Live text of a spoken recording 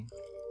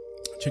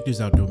Check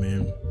this out though,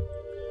 man.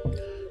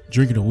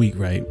 Drink of the week,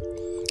 right?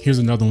 Here's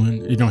another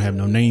one. You don't have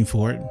no name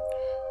for it.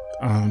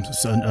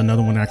 So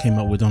another one I came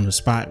up with on the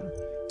spot.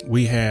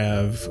 We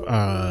have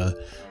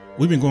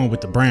we've been going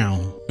with the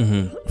brown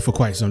for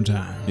quite some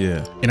time.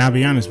 Yeah. And I'll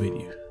be honest with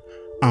you,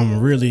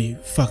 I'm really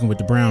fucking with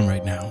the brown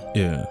right now.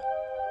 Yeah.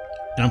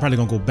 And I'm probably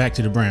gonna go back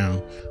to the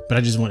brown, but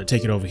I just want to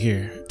take it over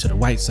here to the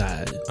white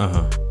side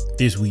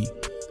this week.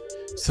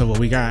 So what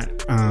we got,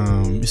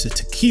 it's a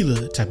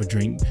tequila type of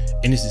drink,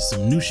 and this is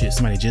some new shit.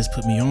 Somebody just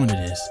put me on to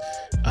this.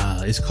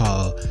 It's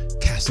called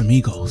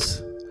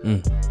Casamigos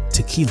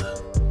tequila.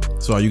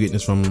 So are you getting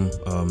this from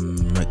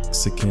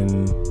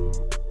Mexican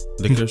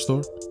liquor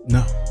store?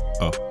 No.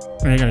 Oh.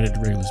 I got it at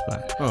the regular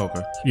spot. Oh,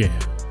 okay. Yeah.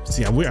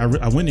 See, I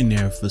went in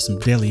there for some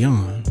De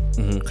Leon,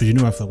 because you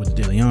know I fuck with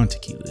the De Leon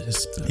tequila.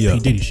 It's P.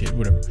 Diddy shit,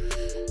 whatever.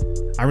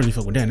 I really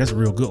fuck with that. That's a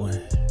real good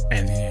one.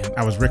 And then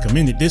I was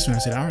recommended this one. I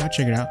said, all right, I'll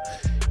check it out.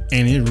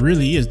 And it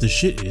really is. The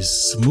shit is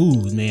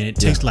smooth, man. It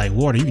tastes like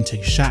water. You can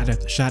take shot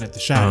after shot after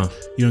shot.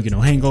 You don't get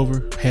no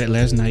hangover. Had it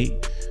last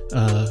night.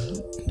 Had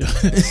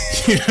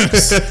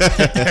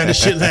the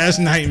shit last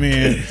night,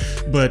 man.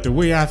 But the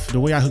way I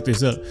hooked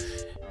this up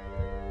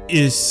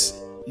is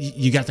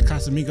you got the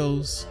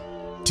Casamigos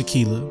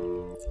tequila.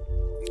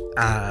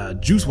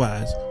 Juice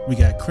wise, we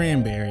got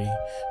cranberry,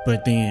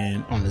 but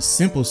then on the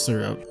simple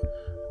syrup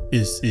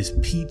is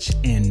peach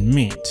and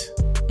mint.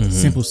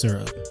 Simple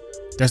syrup.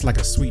 That's like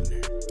a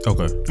sweetener.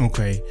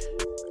 Okay.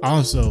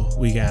 Also,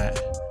 we got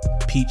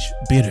peach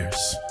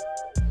bitters,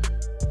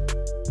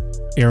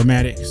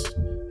 aromatics.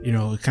 You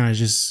know, it kind of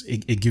just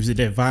it gives it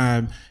that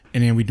vibe.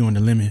 And then we doing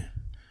the lemon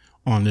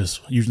on this.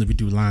 Usually we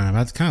do lime.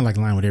 I kind of like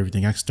lime with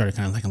everything. I started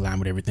kind of liking lime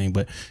with everything,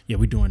 but yeah,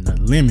 we doing the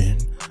lemon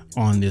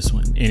on this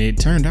one, and it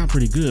turned out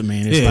pretty good,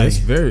 man. It's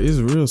it's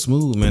real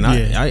smooth, man.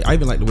 I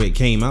even like the way it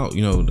came out.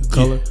 You know, the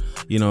color,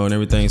 you know, and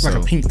everything. It's like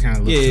a pink kind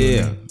of look.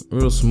 Yeah,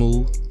 real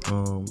smooth.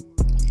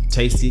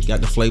 Tasty,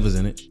 got the flavors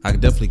in it. I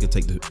definitely could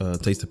take the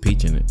taste the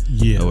peach in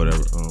it, or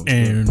whatever.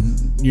 And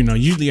you know,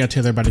 usually I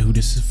tell everybody who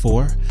this is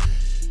for.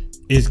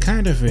 It's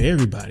kind of for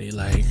everybody.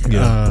 Like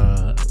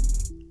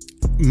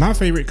my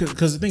favorite,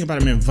 because the thing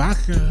about it, man,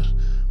 vodka.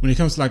 When it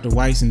comes to like the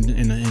whites and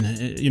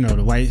you know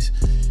the whites,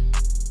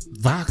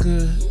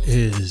 vodka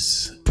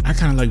is. I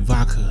kind of like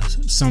vodka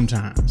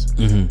sometimes,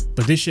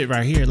 but this shit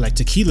right here, like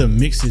tequila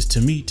mixes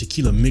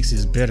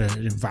better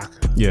than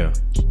vodka. Yeah.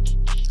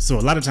 So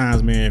a lot of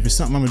times, man, if it's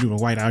something I'm gonna do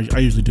with white, I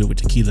usually do it with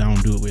tequila. I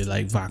don't do it with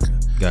like vodka.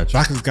 Gotcha.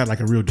 Vodka's got like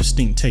a real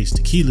distinct taste.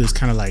 Tequila is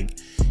kind of like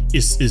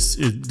this is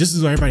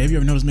what everybody. Have you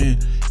ever noticed, man?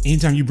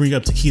 Anytime you bring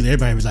up tequila,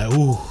 everybody was like,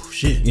 "Oh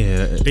shit,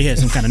 yeah, they had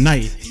some kind of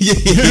night." You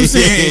know what I'm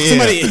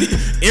saying?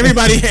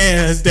 Everybody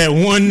has that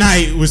one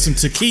night with some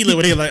tequila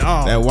where they're like,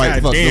 "Oh, that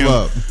white fucked them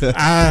up."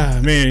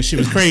 Man, shit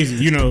was crazy,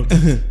 you know.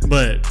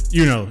 But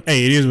you know,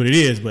 hey, it is what it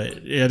is.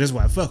 But yeah, that's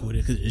why I fuck with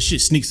it, because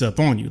shit sneaks up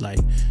on you. Like,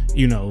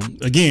 you know,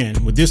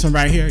 again with this one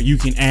right here, you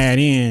can add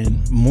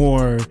in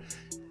more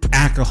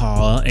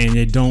alcohol and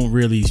it don't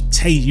really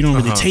taste. You don't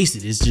really taste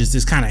it. It's just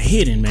it's kind of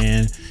hidden,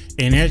 man.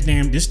 And that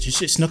this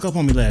shit snuck up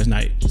on me last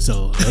night.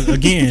 So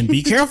again,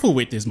 be careful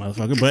with this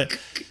motherfucker. But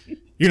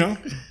you know,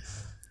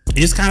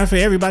 it's kind of for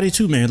everybody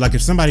too, man. Like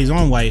if somebody's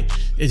on white,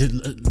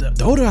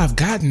 the older I've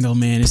gotten though,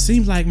 man, it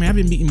seems like, man, I've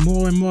been meeting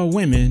more and more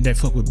women that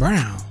fuck with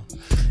brown.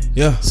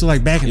 Yeah. So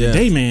like back in the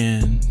day,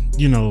 man,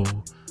 you know,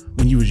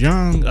 when you was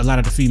young, a lot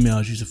of the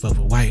females used to fuck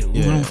with white. Ooh,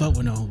 I don't fuck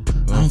with no.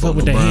 I don't fuck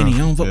with that Henny. I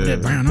don't fuck with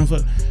that brown. I don't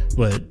fuck.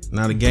 But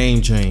now the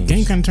game changed.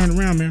 Game kind of turned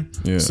around, man.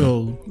 Yeah.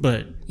 So,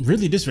 but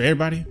really, this for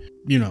everybody.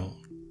 You know,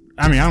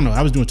 I mean, I don't know.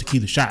 I was doing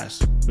tequila shots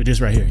with this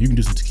right here. You can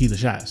do some tequila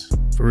shots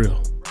for real.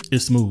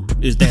 It's smooth.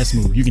 It's that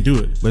smooth. You can do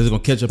it. But it's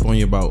gonna catch up on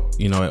you about,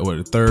 you know, at what,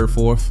 the third,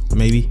 fourth,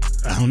 maybe?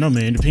 I don't know,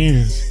 man. It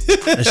depends.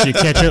 That shit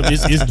catch up.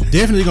 It's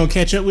definitely gonna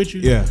catch up with you.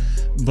 Yeah.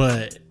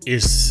 But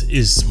it's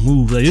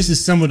smooth. Like, this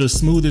is some of the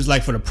smoothest.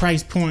 Like for the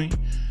price point,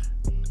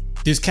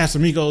 this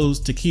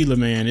Casamigos tequila,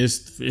 man,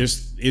 it's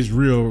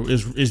real.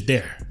 It's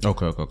there.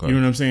 Okay. You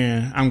know what I'm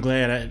saying? I'm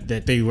glad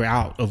that they were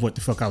out of what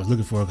the fuck I was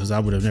looking for, because I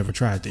would have never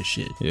tried this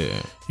shit.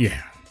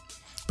 Yeah.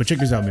 But check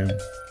this out, man.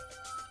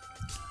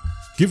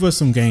 Give us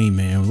some game,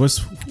 man.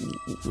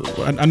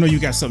 I know you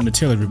got something to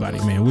tell everybody,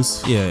 man.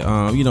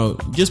 You know,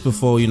 just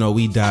before, you know,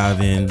 we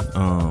dive in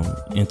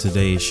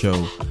today's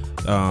show,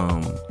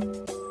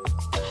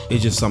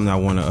 it's just something I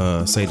want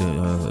to say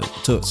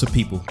to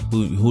people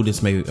who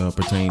this may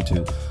pertain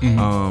to.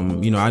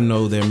 You know, I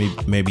know there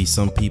may be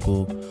some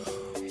people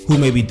who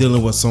may be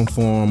dealing with some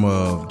form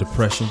of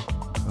depression.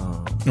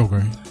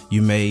 Okay.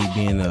 You may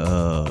be in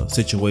a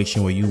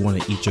situation where you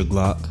want to eat your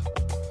Glock.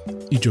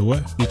 Eat your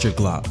what? Eat your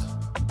Glock.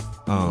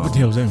 What the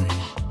hell does that mean?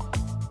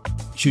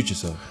 Shoot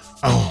yourself.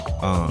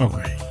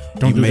 Okay.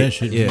 Don't do that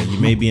shit. Yeah, you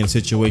may be in a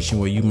situation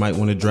where you might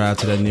want to drive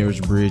to that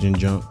nearest bridge and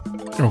jump.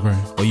 Okay.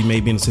 Or you may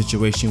be in a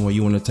situation where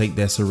you want to take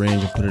that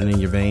syringe and put it in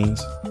your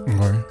veins.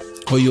 Okay.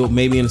 Or you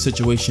may be in a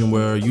situation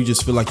where you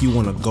just feel like you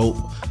want to gulp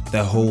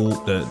that whole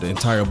the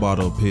entire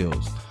bottle of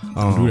pills.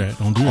 Don't do that.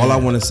 Don't do that. All I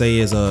want to say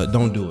is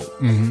don't do it.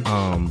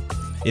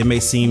 It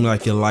may seem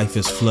like your life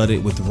is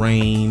flooded with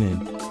rain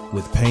and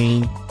with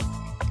pain.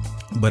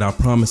 But I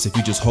promise, if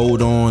you just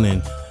hold on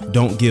and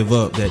don't give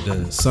up, that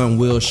the sun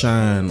will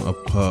shine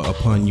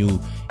upon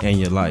you and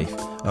your life.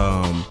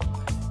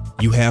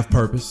 You have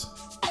purpose.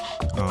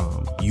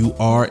 You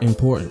are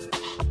important.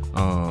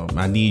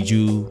 I need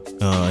you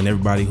and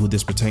everybody who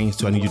this pertains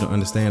to. I need you to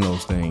understand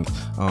those things.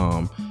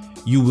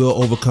 You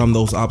will overcome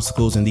those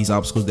obstacles and these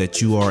obstacles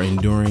that you are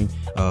enduring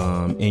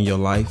in your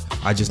life.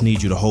 I just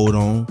need you to hold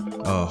on,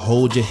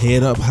 hold your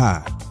head up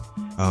high.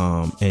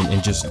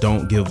 And just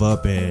don't give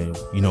up, and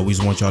we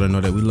just want y'all to know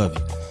that we love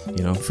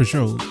you. For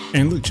sure.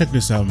 And look, check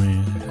this out,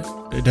 man.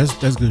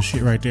 That's good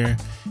shit right there.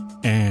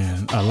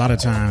 And a lot of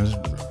times,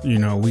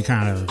 we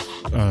kind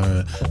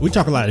of we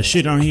talk a lot of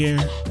shit on here,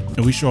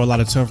 and we show a lot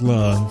of tough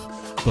love.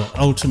 But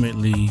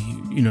ultimately,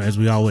 as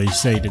we always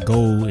say, the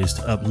goal is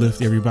to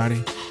uplift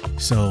everybody.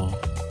 So,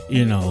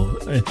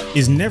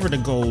 it's never the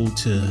goal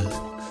to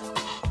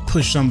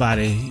push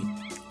somebody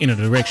in a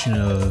direction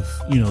of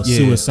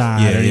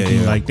suicide or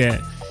anything like that.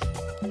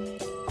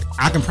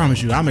 I can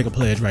promise you, I'll make a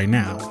pledge right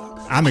now.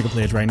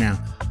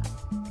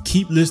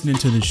 Keep listening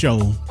to the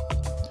show.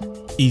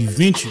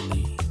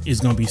 Eventually,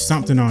 it's gonna be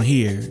something on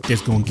here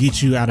that's gonna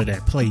get you out of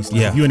that place.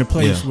 Like, if you're in a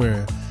place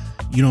where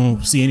you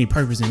don't see any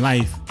purpose in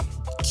life,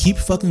 keep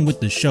fucking with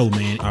the show,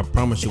 man. I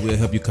promise you, we'll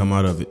help you come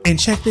out of it. And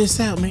check this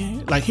out,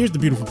 man. Like, here's the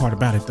beautiful part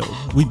about it, though.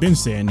 We've been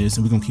saying this,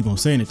 and we're gonna keep on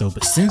saying it, though.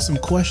 But send some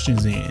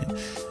questions in.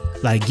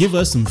 Like, give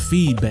us some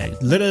feedback.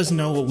 Let us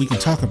know what we can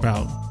talk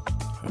about.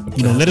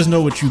 Let us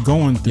know what you're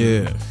going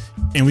through. Yeah.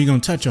 And we're gonna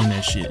touch on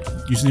that shit.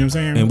 You see what I'm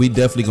saying? And we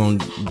definitely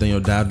gonna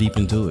dive deep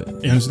into it.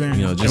 You understand?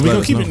 Just and we're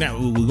gonna keep it now.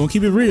 We're gonna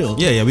keep it real.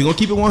 Yeah, we're gonna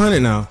keep it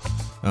 100 now.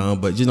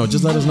 But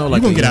just let us know.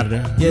 Like, you're gonna get out of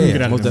there. Yeah,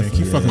 get out most of there,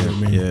 definitely. Man. Keep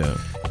fucking with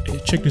it, man. Yeah.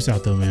 Check this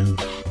out, though, man.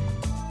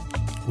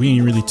 We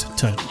ain't really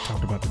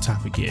talked about the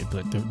topic yet,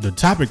 but the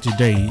topic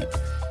today.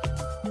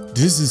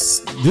 This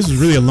is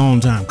really a long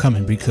time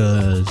coming,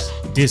 because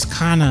this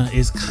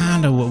is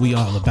kind of what we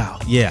all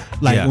about. Yeah.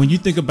 Like, when you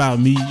think about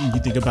me, and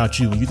you think about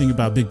you, and you think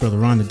about Big Brother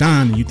Ron the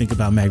Don, and you think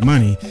about Mac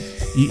Money,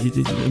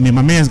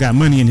 my man's got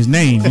money in his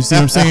name. You see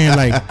what I'm saying?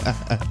 Like,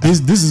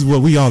 this is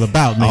what we all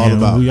about,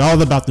 man. We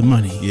all about the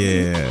money.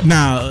 Yeah.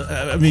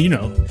 Now, we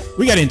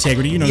got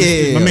integrity.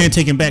 My man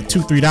taking back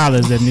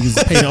 $2-3 that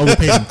niggas paid to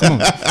overpay him.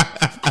 Come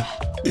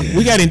on.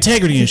 We got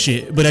integrity and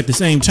shit, but at the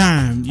same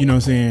time, you know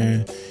what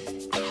I'm saying?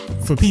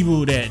 For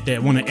people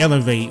that want to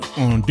elevate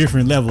on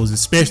different levels,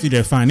 especially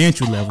their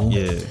financial level,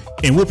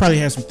 and we'll probably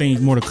have some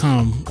things more to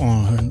come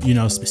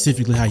on,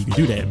 specifically how you can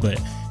do that. But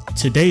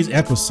today's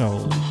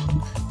episode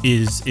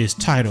is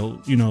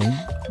titled,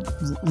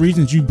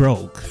 reasons you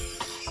broke.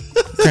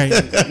 Okay,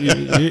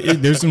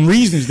 there's some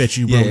reasons that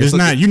you broke.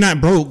 You're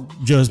not broke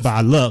just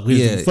by luck.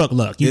 Fuck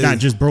luck. You're not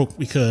just broke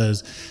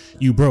because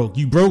you broke.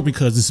 You broke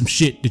because there's some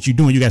shit that you're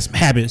doing. You got some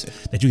habits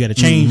that you got to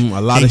change.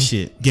 A lot of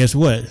shit. Guess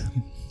what?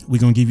 We're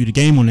gonna give you the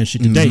game on that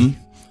shit today.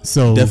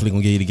 So definitely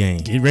gonna give you the game.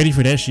 Get ready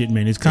for that shit,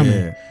 man. It's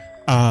coming.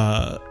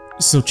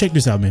 So check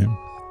this out, man.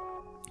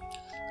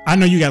 I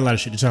know you got a lot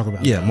of shit to talk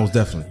about. Yeah, most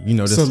definitely.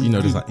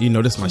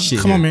 This my shit.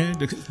 Come on, man.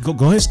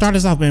 Go ahead, start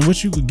us off, man.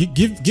 What you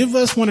give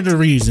us one of the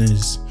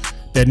reasons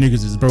that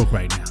niggas is broke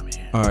right now,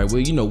 man. All right.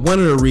 Well, one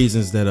of the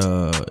reasons that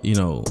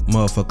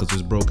motherfuckers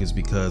is broke is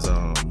because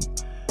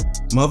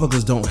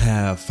motherfuckers don't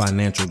have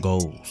financial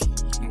goals.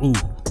 Ooh.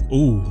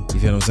 You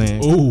feel what I'm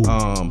saying? Ooh.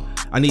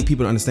 I need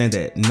people to understand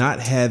that not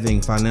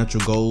having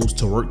financial goals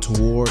to work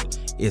toward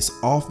is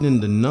often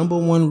the number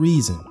one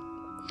reason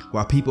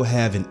why people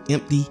have an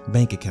empty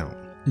bank account.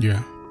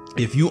 Yeah.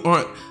 If you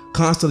aren't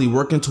constantly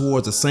working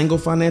towards a single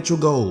financial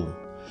goal,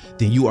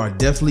 then you are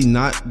definitely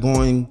not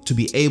going to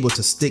be able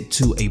to stick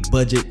to a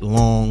budget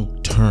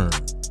long term.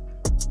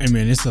 Hey,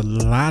 man, it's a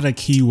lot of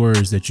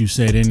keywords that you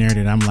said in there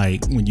that I'm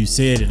like, when you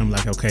said it, I'm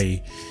like,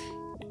 okay,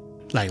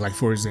 like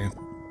for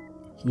example,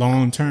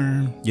 long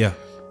term. Yeah.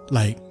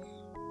 Like,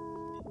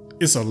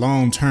 it's a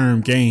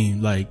long-term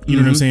game. Like, you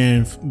know what I'm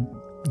saying?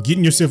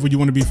 Getting yourself where you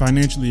want to be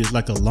financially is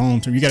like a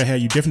long-term. You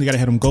definitely gotta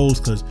have them goals,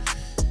 because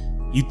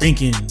you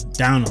thinking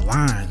down the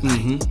line.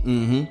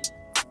 Like,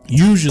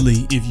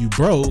 usually, if you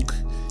broke,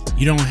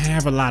 you don't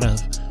have a lot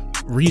of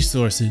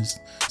resources,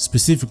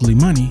 specifically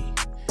money,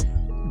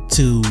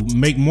 to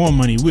make more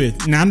money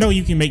with. Now, I know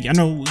you can make. I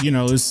know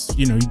it's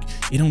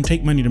it don't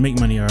take money to make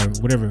money, or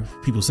whatever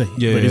people say.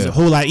 Yeah, but it's a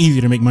whole lot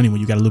easier to make money when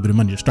you got a little bit of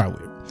money to start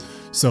with.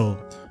 So,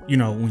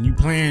 when you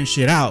plan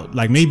shit out,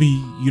 like, maybe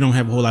you don't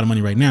have a whole lot of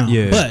money right now,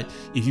 but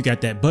if you got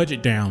that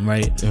budget down,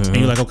 right, and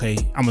you're like, okay,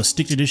 I'm gonna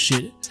stick to this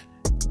shit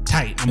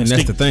tight.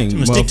 That's the thing. I'm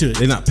gonna stick to it.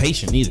 They're not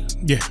patient either.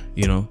 Yeah.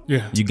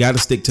 Yeah. You gotta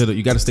stick to the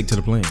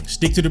plan.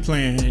 Stick to the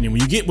plan, and then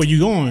when you get where you're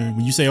going,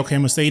 when you say, okay,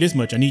 I'm gonna save this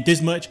much, I need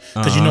this much,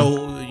 because you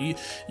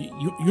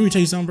let me tell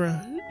you something, bro.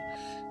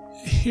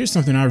 Here's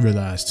something I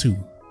realized too.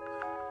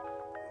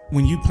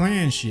 When you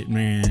plan shit,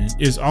 man,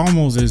 it's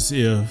almost as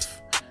if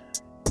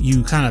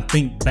you kind of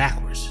think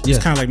backwards.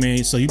 It's kind of like,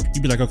 man, so you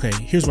be like, okay,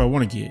 here's what I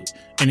want to get,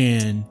 and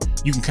then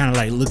you can kind of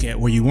like look at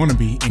where you want to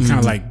be and kind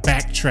of like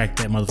backtrack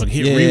that motherfucker,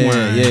 hit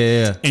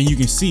rewind, and you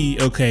can see,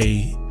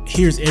 okay,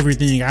 here's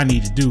everything I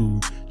need to do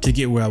to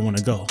get where I want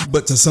to go.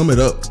 But to sum it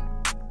up,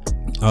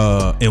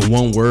 in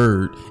one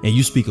word, and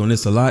you speak on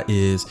this a lot,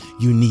 is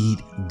you need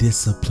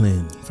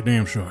discipline. For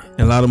damn sure.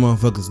 And a lot of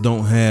motherfuckers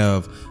don't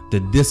have the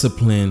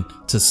discipline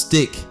to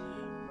stick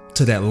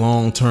to that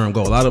long-term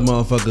goal. A lot of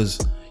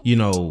motherfuckers, you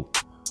know,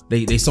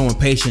 they so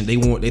impatient. They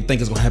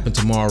think it's gonna happen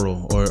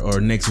tomorrow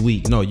or next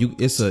week. No,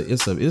 this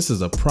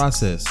is a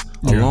process,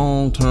 a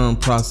long-term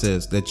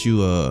process that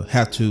you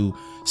have to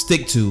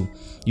stick to,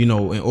 you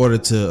know, in order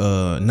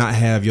to not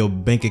have your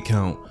bank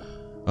account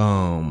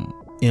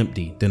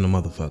empty than a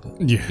motherfucker.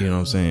 Yeah. You know what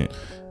I'm saying?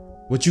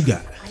 What you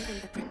got?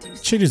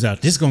 Check this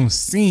out. This gonna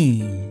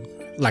seem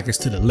like it's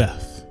to the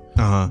left.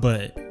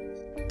 But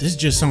this is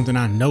just something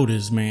I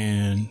noticed,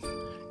 man.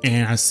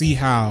 And I see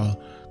how,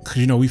 cause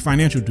you know, we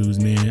financial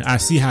dudes, man. I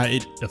see how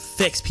it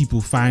affects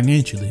people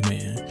financially,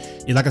 man.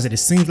 And like I said, it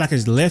seems like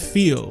it's left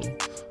field,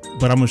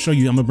 but I'm gonna show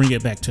you, I'm gonna bring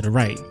it back to the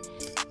right.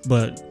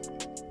 But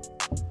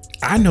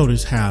I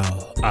notice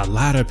how a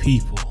lot of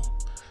people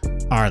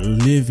are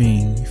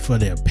living for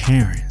their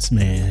parents,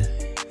 man.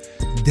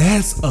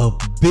 That's a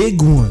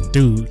big one,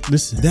 dude.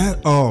 Listen,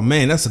 oh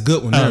man, that's a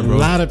good one. A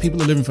lot of people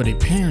are living for their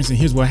parents, and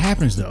here's what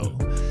happens though.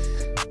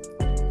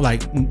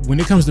 Like when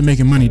it comes to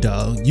making money,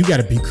 dog, you got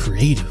to be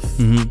creative.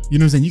 You know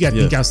what I'm saying? You got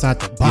to think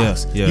outside the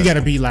box. You got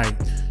to be like,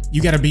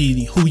 you got to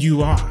be who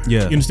you are. You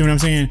understand what I'm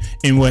saying?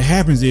 And what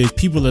happens is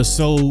people are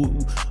so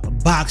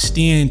boxed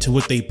in to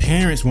what their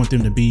parents want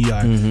them to be,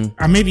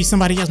 or maybe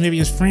somebody else, maybe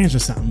it's friends or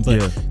something.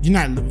 But you're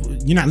not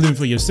living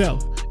for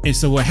yourself. And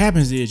so what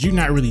happens is you're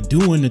not really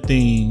doing the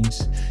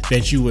things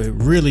that you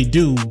would really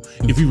do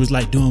if you was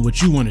like doing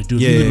what you want to do.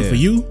 If you're living for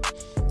you.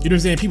 You know what I'm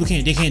saying? People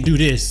they can't do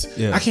this.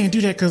 I can't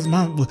do that because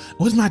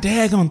what's my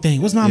dad gonna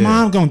think? What's my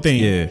mom gonna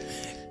think?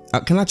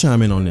 Can I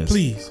chime in on this?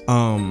 Please.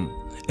 And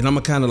I'm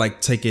gonna kind of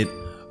like take it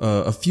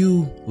a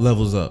few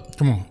levels up.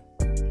 Come on.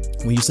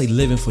 When you say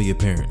living for your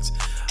parents,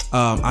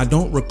 I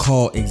don't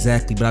recall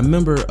exactly, but I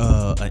remember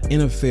an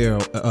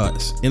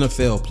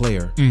NFL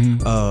player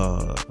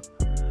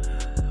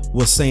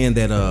was saying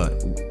that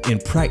in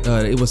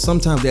practice, it was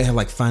sometimes they have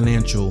like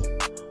financial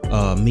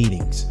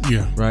meetings.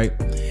 Right.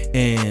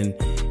 And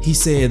he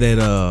said that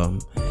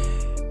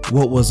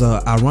what was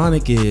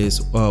ironic is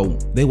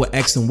they were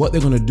asking what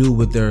they're gonna do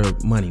with their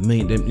money.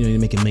 They're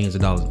making millions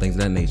of dollars and things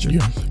of that nature.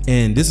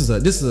 And this is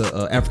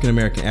a African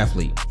American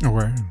athlete.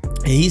 Okay.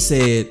 And he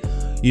said,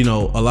 you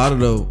know, a lot of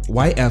the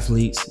white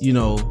athletes, you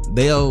know,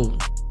 they'll,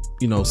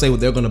 you know, say what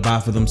they're gonna buy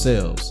for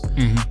themselves.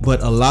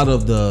 But a lot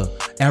of the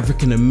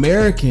African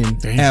American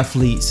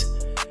athletes,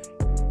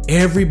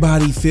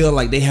 everybody feel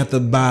like they have to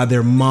buy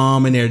their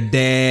mom and their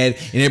dad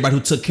and everybody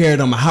who took care of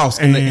them a house.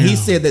 And he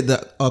said that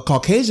the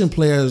Caucasian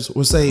players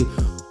would say,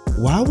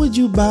 why would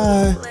you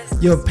buy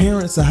your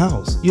parents a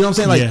house? You know what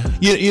I'm saying?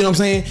 Like, you know what I'm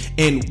saying?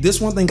 And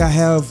this one thing I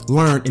have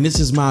learned, and this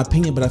is my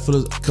opinion, but I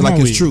feel like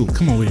it's true.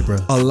 Come on with it, bro.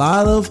 A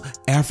lot of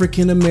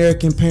African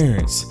American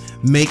parents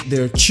make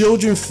their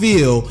children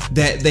feel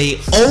that they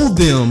owe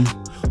them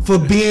for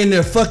being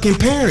their fucking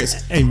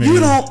parents. Hey, man. You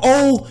don't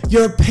owe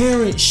your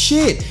parents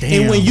shit.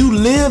 Damn. And when you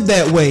live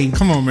that way,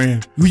 come on,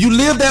 man. When you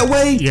live that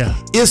way,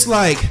 it's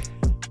like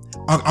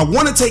I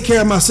want to take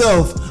care of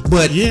myself,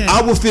 but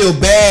I would feel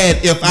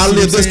bad if I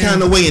lived this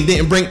kind of way and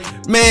didn't bring.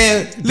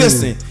 Man,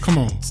 listen. Come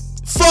on.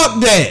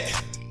 Fuck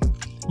that.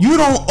 You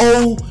don't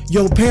owe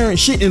your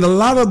parents shit, and a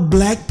lot of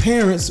black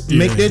parents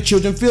make their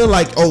children feel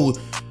like,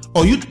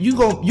 you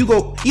go.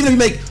 Even if you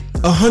make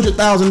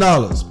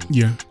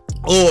 $100,000.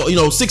 Or, you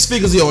know, 6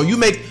 figures, or you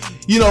make,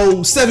 you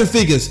know, 7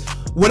 figures,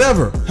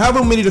 whatever,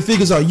 however many the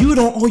figures are, you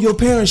don't owe your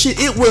parents shit.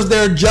 It was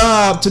their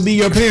job to be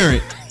your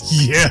parent.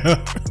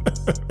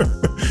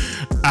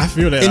 I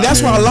feel that. And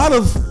that's why a lot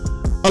of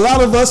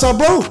us are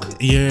broke.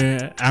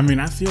 I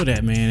mean, I feel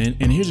that, man.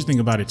 And here's the thing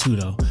about it too,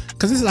 though,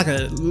 because it's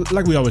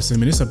like we always say,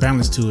 man, it's a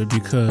balance to it,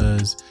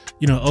 because,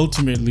 you know,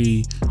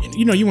 ultimately,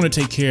 you know, you want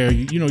to take care,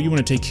 you want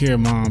to take care of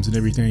moms and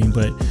everything,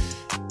 but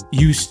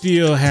you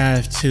still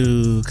have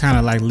to kind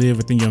of like live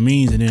within your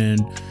means. And then,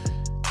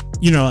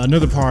 you know,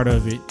 another part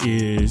of it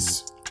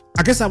is,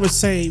 I guess I would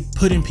say,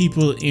 putting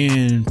people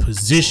in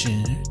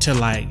position to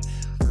like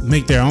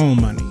make their own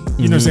money.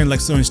 You know what I'm saying?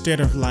 Like, so instead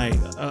of like,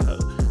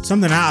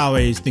 something I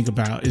always think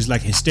about is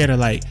like, instead of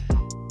like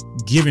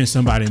giving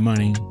somebody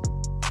money,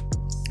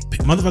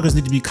 motherfuckers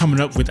need to be coming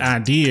up with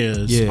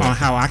ideas on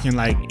how I can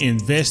like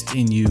invest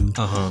in you,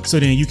 so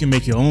then you can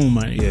make your own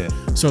money.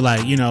 So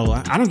like, you know,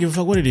 I don't give a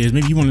fuck what it is.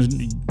 Maybe you want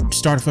to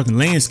start a fucking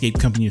landscape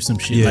company or some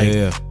shit.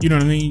 You know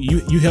what I mean?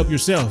 You help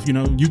yourself. You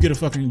know, you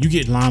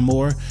get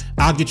lawnmower,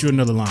 I'll get you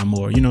another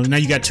lawnmower. You know, now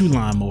you got 2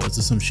 lawnmowers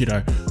or some shit,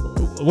 or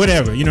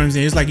whatever. You know what I'm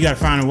saying? It's like you gotta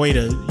find a way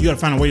to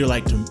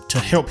like to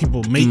help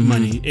people make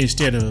money,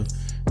 instead of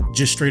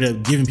just straight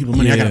up giving people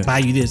money. I gotta buy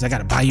you this, I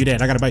gotta buy you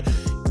that, I gotta buy.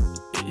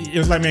 It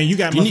was like, man, you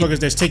got motherfuckers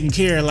that's taking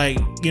care of, like,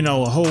 you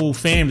know, a whole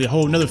family, a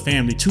whole another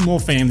family, 2 more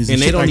families,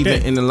 and they don't even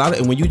that. And a lot of,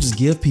 and when you just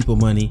give people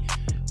money,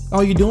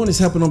 all you're doing is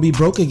helping them be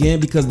broke again,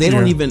 because they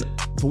don't even,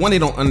 for one, they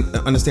don't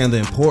understand the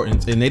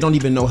importance, and they don't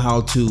even know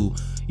how to,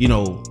 you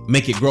know,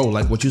 make it grow,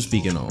 like what you're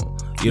speaking on.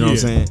 You know what I'm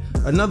saying?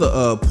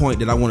 Another point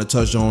that I want to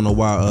touch on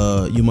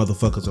why you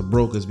motherfuckers are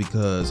broke is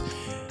because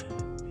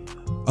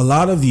a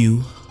lot of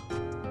you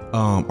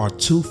are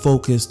too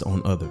focused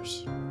on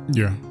others.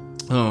 Yeah.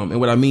 And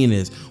what I mean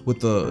is with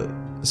the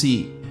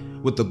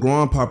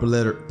growing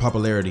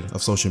popularity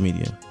of social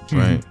media,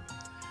 right?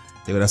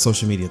 Yeah, that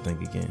social media thing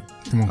again.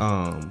 Come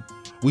on.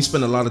 We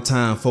spend a lot of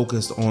time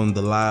focused on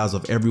the lives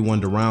of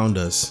everyone around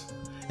us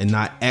and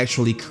not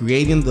actually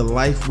creating the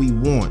life we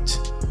want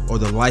or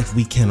the life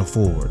we can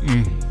afford.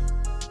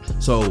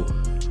 So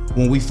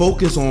when we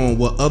focus on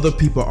what other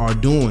people are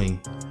doing,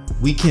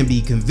 we can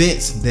be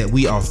convinced that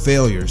we are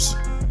failures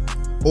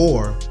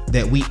or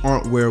that we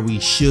aren't where we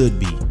should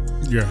be.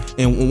 Yeah.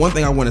 And one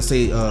thing I want to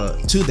say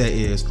to that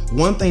is,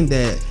 one thing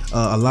that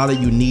a lot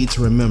of you need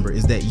to remember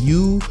is that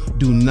you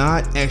do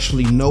not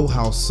actually know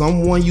how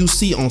someone you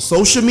see on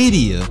social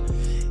media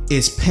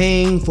is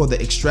paying for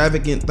the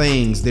extravagant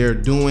things they're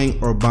doing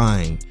or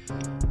buying.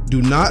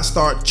 Do not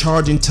start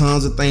charging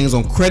tons of things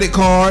on credit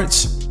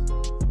cards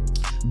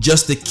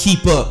just to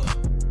keep up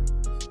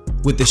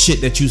with the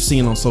shit that you've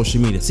seen on social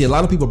media. See, a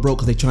lot of people broke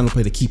because they're trying to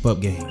play the keep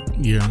up game.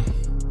 Yeah.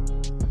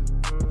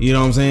 You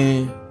know what I'm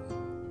saying?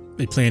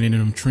 They playing into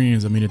them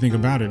trends. I mean, to think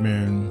about it,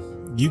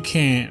 man, you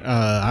can't.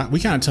 We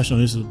kind of touched on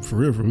this for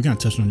real. We kind of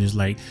touched on this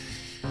like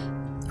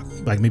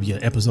maybe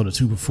an episode or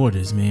two before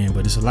this, man.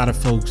 But it's a lot of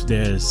folks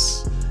they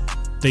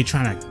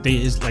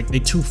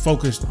too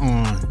focused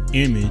on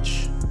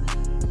image.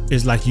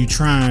 It's like you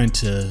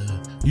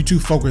too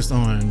focused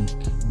on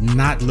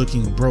not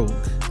looking broke.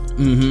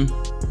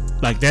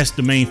 Like that's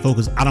the main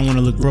focus. I don't want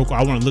to look broke.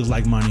 I want to look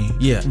like money.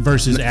 Yeah.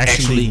 Versus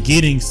actually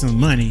getting some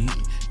money.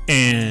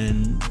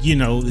 And you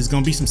know, there's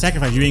gonna be some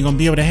sacrifice. You ain't gonna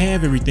be able to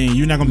have everything.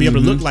 You're not gonna be able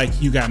to look like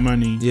you got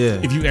money. Yeah.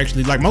 If you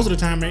actually, like, most of the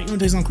time, man, you wanna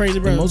tell you something crazy,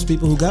 bro? And most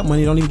people who got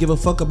money don't even give a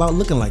fuck about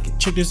looking like it.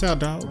 Check this out,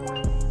 dog.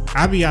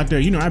 I be out there.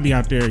 I'm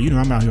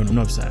out here on the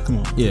north side. Come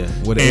on. Yeah,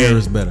 where the air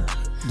is better.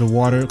 The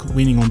water,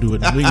 we ain't gonna do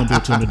it. We ain't gonna do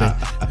it to him today.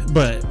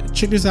 But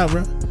check this out,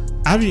 bro.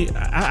 I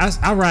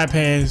ride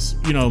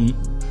past,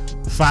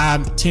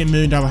 $5-10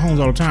 million homes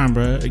all the time,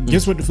 bro.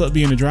 Guess what the fuck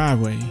be in the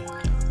driveway?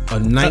 A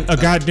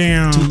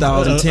goddamn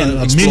 2010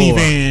 a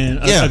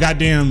minivan, a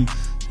goddamn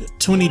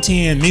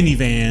 2010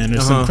 minivan or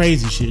some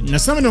crazy shit. Now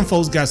some of them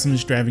folks got some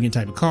extravagant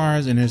type of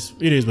cars, and it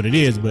is what it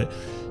is. But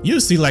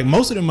you'll see, like,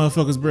 most of them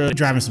motherfuckers, bro,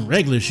 driving some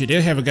regular shit.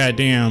 They'll have a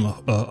goddamn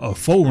a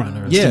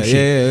 4Runner or some shit.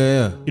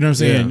 Yeah. You know what I'm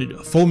saying? Yeah.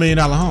 $4 million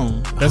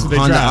home. That's what they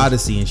Honda drive.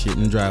 Odyssey and shit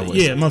in the driveway.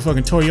 Yeah,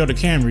 motherfucking Toyota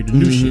Camry, the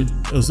new shit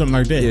or something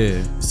like that.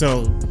 Yeah.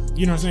 So,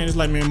 you know what I'm saying? It's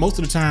like, man, most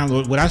of the time,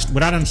 what I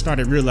done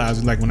started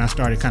realizing, like, when I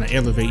started kind of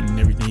elevating and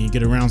everything, and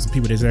get around some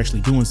people that's actually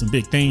doing some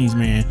big things,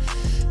 man,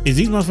 is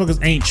these motherfuckers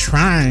ain't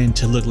trying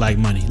to look like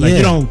money. Like,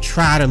 you don't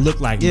try to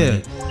look like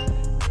money.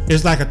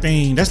 It's like a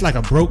thing that's like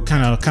a broke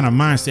kind of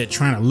mindset,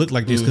 trying to look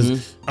like this,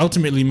 because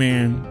ultimately,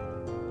 man,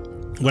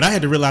 what I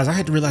had to realize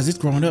this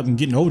growing up and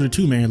getting older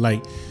too, man.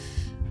 Like,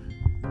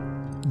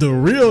 the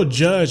real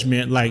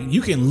judgment, like, you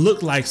can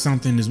look like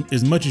something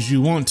as much as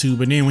you want to,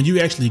 but then when you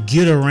actually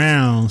get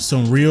around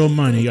some real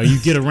money or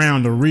you get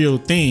around the real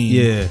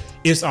thing,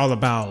 it's all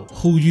about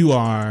who you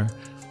are,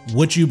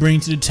 what you bring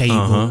to the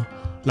table.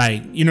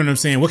 Like, you know what I'm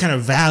saying? What kind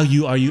of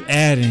value are you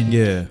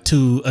adding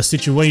to a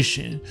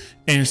situation?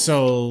 And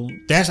so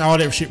that's all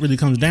that shit really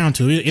comes down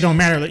to. It don't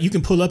matter. Like, you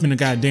can pull up in a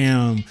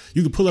goddamn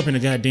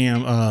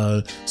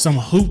some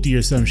hoopty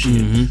or some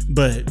shit.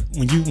 But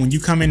when you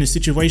come in a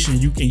situation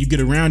and you get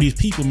around these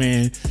people,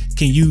 man,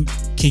 can you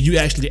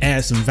actually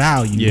add some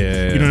value?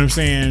 You know what I'm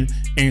saying?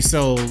 And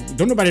so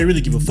don't nobody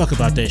really give a fuck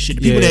about that shit.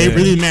 The people that it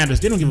really matters,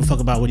 they don't give a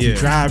fuck about what you're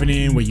driving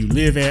in, where you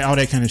live at, all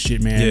that kind of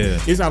shit, man.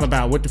 It's all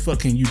about what the fuck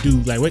can you do?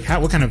 Like, what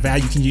kind of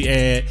value can you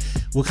add?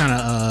 What kind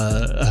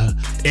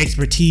of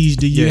expertise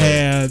do you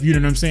have? You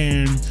know what I'm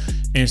saying?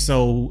 And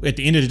so at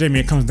the end of the day,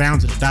 man, it comes down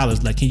to the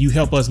dollars. Like, can you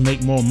help us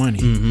make more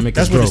money?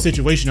 That's what the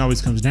situation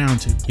always comes down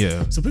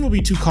to. So people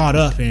be too caught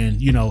up in,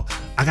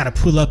 I gotta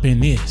pull up in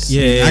this.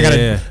 I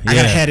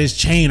gotta have this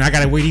chain. I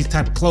gotta wear these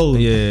type of clothes.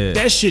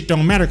 That shit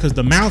don't matter, because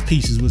the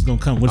mouthpiece is what's gonna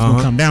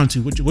come down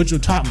to. What's your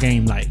top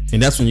game like?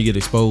 And that's when you get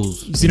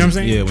exposed. You see what I'm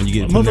saying? Yeah, when you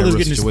get motherfuckers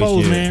getting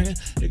exposed, man.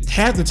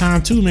 Half the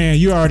time too, man,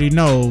 you already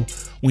know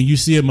when you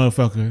see a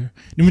motherfucker.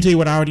 Let me tell you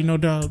what I already know,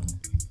 dog.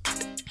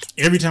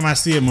 Every time I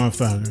see a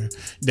motherfucker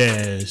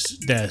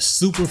that's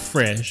super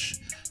fresh,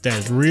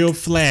 that's real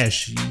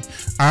flashy,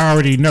 I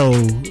already know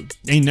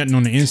ain't nothing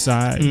on the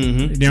inside.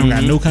 They don't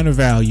got no kind of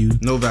value.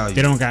 No value.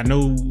 They don't got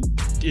no.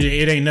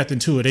 It ain't nothing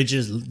to it. They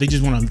just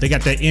want to. They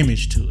got that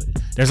image to it.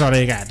 That's all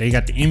they got. They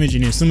got the image,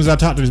 and as soon as I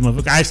talk to this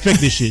motherfucker, I expect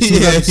this shit.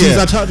 As soon as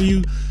I talk to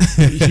you,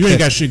 you ain't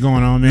got shit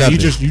going on, man. Nothing.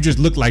 You just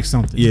look like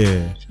something.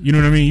 You know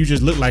what I mean? You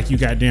just look like you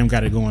goddamn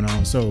got it going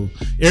on. So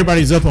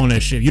everybody's up on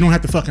that shit. You don't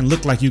have to fucking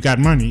look like you got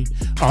money.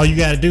 All you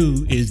gotta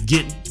do is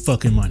get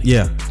fucking money.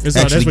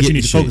 That's what you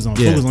need to focus on.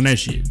 Focus on that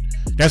shit.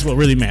 That's what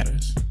really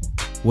matters.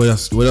 What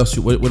else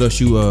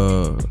you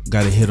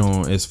got to hit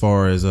on as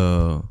far as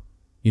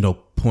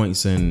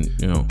points and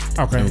in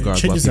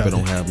regards to why people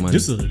don't have money?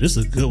 This is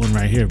a good one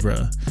right here, bro.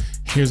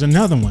 Here's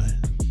another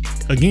one.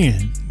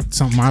 Again,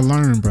 something I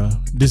learned, bro.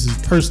 This is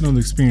personal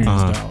experience,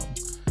 dog.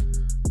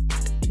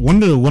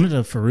 One of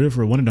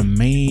the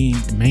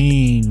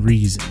main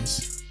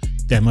reasons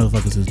that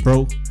motherfuckers is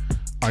broke,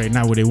 or they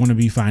not where they want to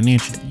be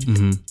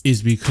financially,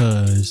 is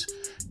because,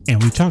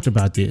 and we talked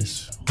about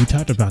this,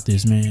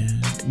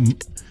 man.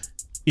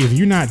 If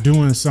you're not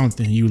doing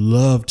something you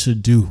love to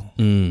do,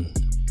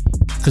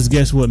 because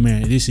guess what,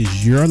 man? This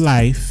is your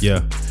life,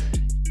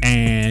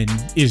 and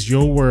it's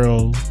your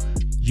world.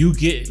 You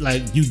get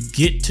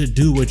to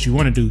do what you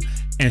want to do.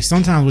 And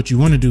sometimes what you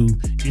want to do,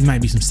 it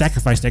might be some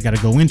sacrifice that got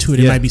to go into it.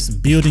 It might be some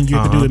building you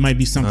have to do. It might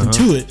be something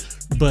to it.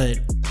 But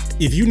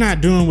if you're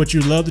not doing what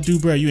you love to do,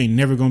 bro, you ain't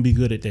never going to be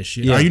good at that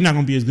shit. Or you're not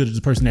going to be as good as the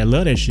person that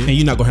love that shit. And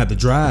you're not going to have to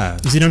drive.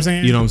 You see what I'm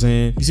saying? You know what I'm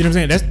saying? You see what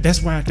I'm saying?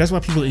 That's why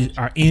people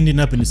are ending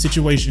up in the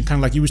situation, kind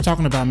of like you was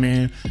talking about,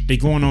 man. They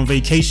going on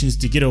vacations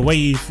to get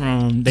away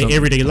from their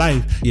everyday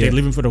life. They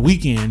living for the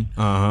weekend.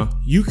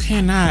 You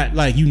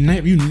cannot, you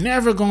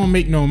never going to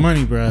make no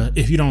money, bro,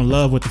 if you don't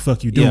love what the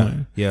fuck you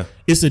doing.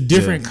 It's a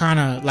different kind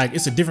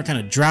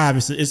of drive.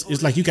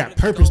 It's like you got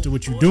purpose to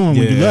what you're doing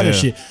when you love that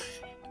shit.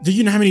 Do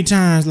you know how many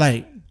times,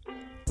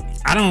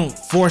 I don't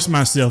force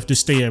myself to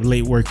stay up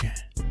late working.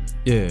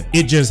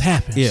 It just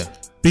happens.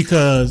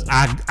 Because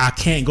I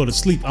can't go to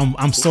sleep.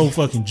 I'm so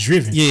fucking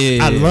driven.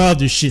 I love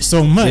this shit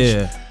so much.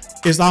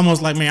 It's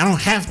almost like, man, I don't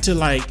have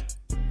to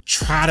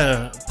try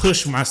to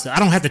push myself. I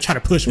don't have to try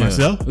to push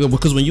myself.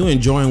 Because when you're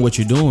enjoying what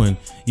you're doing,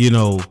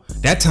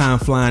 that time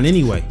flying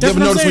anyway. That's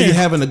you ever notice when you're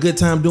having a good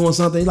time doing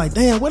something, you're like,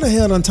 damn, what the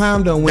hell done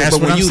time done went?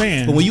 That's what I'm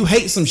saying. But when you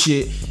hate some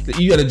shit,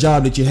 you got a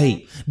job that you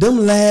hate.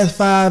 Them last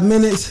 5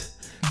 minutes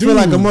feel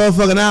like a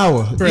motherfucking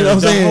hour. Bro, you know what I'm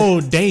saying? The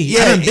whole day.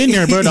 I done been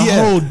there, bro. The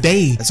whole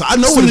day. So I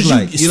know what it's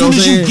like. As soon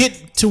as you get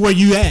to where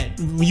you at,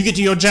 when you get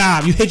to your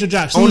job, you hate your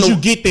job. As soon as you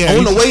get there,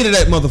 on the way to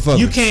that motherfucker,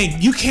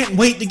 you can't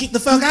wait to get the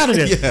fuck out of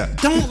there.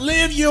 Don't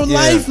live your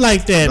life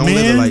like that, Don't man.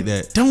 live it like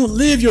that. Don't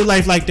live your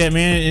life like that,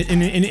 man.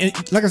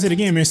 And like I said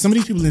again, man, some of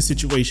these people in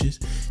situations,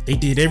 they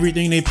did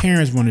everything their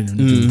parents wanted them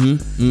to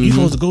do. You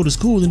supposed to go to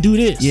school and do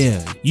this.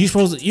 You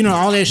supposed to,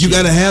 all that shit. You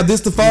gotta have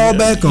this to fall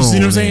back on. You see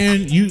what I'm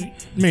saying?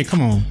 Man,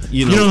 come on.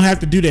 You don't have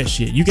to do that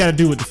shit. You gotta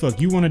do what the fuck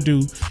you want to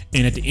do.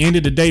 And at the end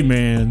of the day,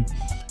 man,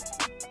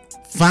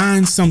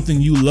 find something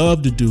you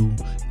love to do,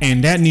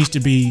 and that needs to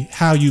be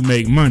how you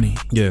make money.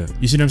 You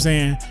see what I'm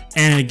saying?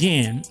 And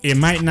again, it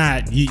might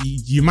not.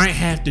 You might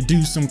have to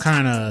do some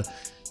kind of,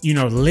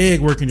 leg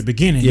work in the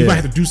beginning. You might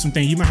have to do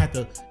something. You might have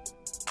to.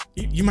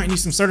 You might need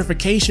some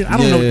certification. I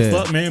don't know what the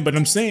fuck, man. But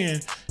I'm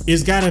saying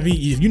it's gotta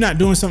be. If you're not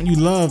doing something you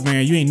love,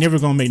 man, you ain't never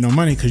gonna make no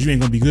money because you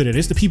ain't gonna be good at it.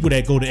 It's the people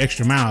that go the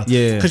extra mile.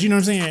 Because you know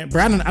what I'm saying,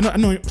 bro. I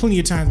know plenty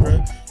of times,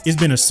 bro. It's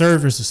been a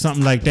service or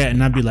something like that,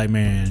 and I'd be like,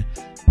 man,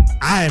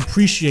 I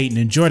appreciate and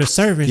enjoy the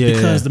service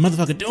because the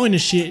motherfucker doing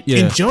this shit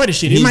enjoy the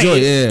shit.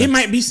 It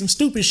might be some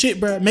stupid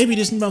shit, bro. Maybe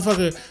this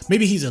motherfucker,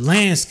 maybe he's a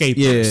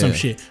landscaper or some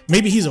shit.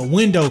 Maybe he's a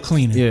window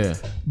cleaner.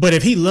 But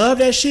if he love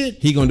that shit,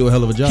 he gonna do a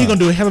hell of a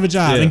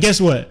job. And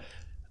guess what?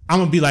 I'm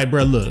gonna be like,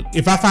 bro, look,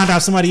 if I find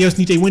out somebody else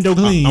need their window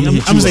clean, I'm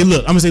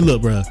gonna say,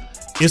 look, bro,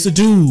 it's a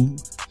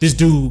dude. This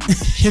dude,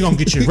 he gonna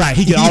get you right.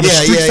 He get all the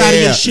streets out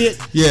of your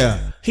shit.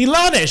 He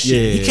love that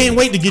shit. He can't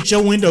wait to get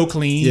your window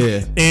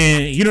clean.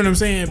 And you know what I'm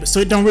saying? So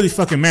it don't really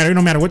fucking matter. It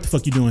don't matter what the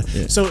fuck you're doing.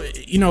 So,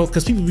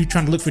 because people be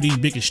trying to look for these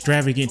big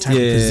extravagant type of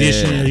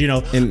positions.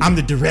 And I'm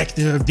the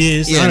director of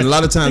this. And a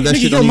lot of times that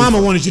shit your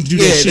mama wanted you to do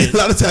that shit. A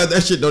lot of times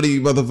that shit don't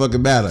even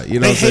motherfucking matter. You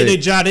know they hate their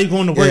job. They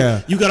going to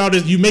work. You got all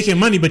this. You making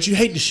money, but you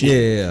hate the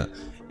shit.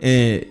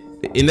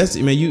 And that's,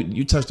 man,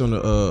 you touched on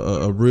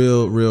a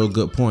real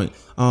good point.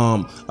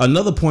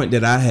 Another point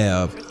that I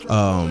have,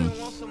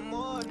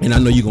 and I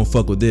know you're gonna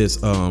fuck with this,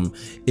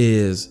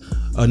 is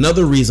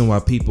another reason why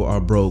people are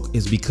broke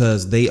is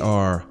because they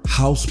are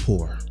house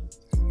poor.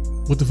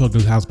 What the fuck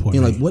does house poor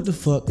mean? Like, what the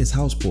fuck is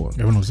house poor?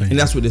 Everyone knows saying. And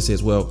that's what this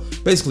is. Well,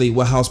 basically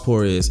what house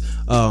poor is,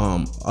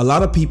 a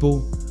lot of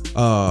people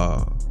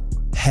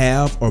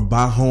have or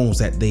buy homes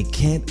that they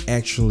can't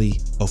actually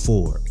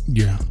afford.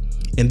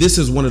 And this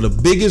is one of the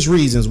biggest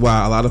reasons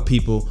why a lot of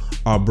people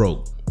are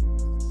broke.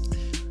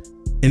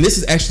 And this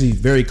is actually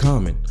very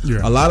common.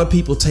 A lot of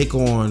people take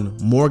on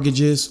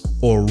mortgages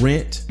or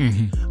rent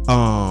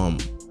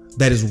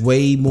that is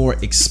way more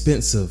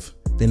expensive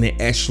than they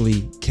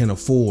actually can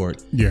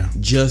afford.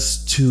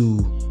 Just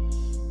to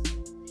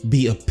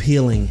be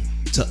appealing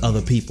to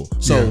other people.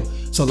 So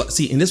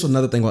see, and this is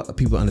another thing what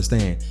people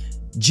understand.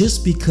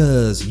 Just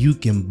because you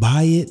can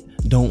buy it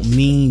don't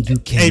mean you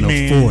can't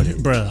afford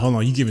it. Bro, hold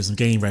on. You giving some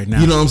game right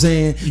now. You know what I'm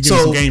saying? You giving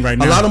some game right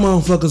now. A lot of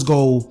motherfuckers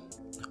go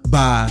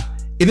buy.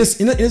 And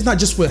it's not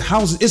just with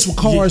houses, it's with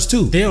cars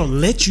too. They'll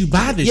let you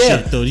buy this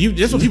shit though.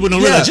 That's what people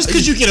don't realize. Just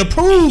because you get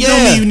approved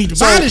don't mean you need to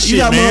buy this shit,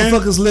 man. You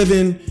got motherfuckers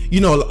living, a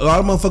lot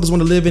of motherfuckers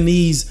want to live in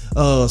these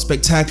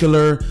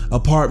spectacular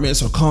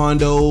apartments or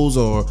condos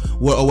or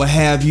what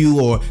have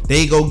you, or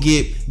they go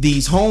get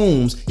these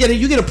homes. Yeah,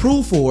 you get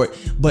approved for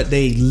it, but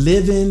they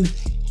living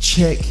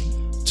check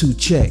to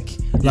check.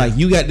 Like,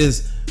 you got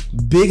this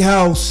big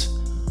house,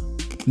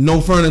 no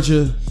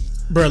furniture,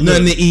 bro,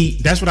 nothing to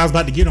eat. That's what I was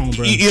about to get on,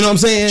 bro. You know what I'm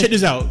saying? Check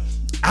this out.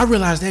 I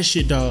realized that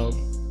shit, dog.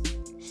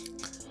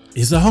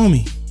 It's a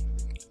homie.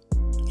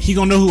 He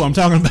gonna know who I'm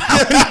talking about.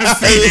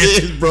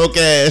 It's broke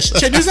ass.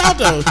 Check this out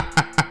though.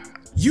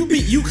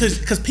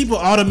 Cause people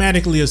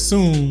automatically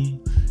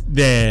assume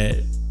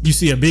that you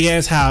see a big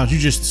ass house, you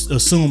just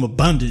assume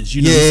abundance.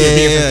 You know,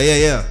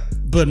 Yeah.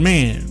 But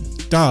man,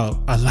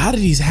 dog, a lot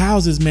of these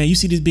houses, man, you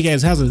see these big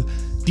ass houses,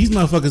 these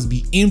motherfuckers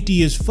be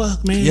empty as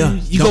fuck, man. Yeah.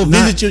 You go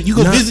visit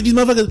these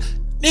motherfuckers,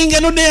 they ain't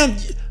got no damn.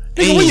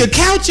 Nigga, where your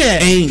couch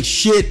at? Ain't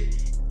shit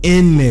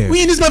in there.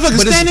 We in this motherfucker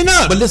standing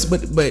up.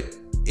 But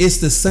it's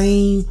the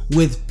same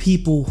with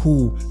people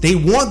who they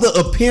want the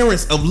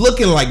appearance of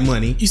looking like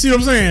money. You see what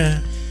I'm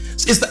saying?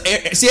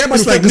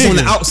 Everybody focus on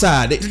the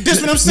outside.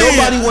 That's what I'm saying.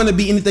 Nobody want to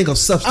be anything of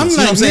substance. I'm You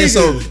know like, what I'm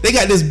saying? nigga. So they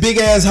got this big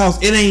ass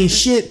house. It ain't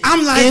shit.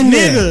 I'm like, in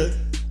nigga, there.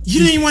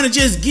 you didn't want to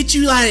just get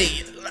you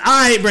like,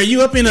 all right, bro,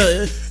 you up in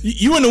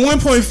you in the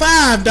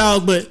 1.5,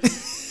 dog, but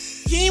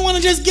you ain't want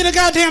to just get a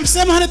goddamn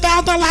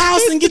 $700,000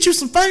 house and get you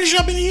some furniture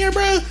up in here,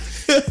 bro.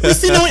 We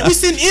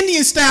sitting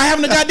Indian style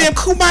having a goddamn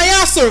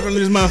kumbaya circle in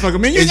this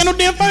motherfucker, man. You ain't got no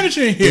damn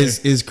furniture in here.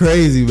 It's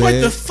crazy, man.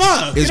 What the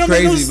fuck? It's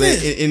crazy,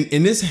 man.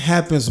 And this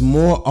happens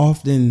more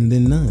often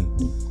than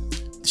none.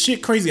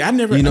 Shit crazy. I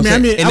never. You know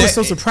I was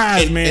so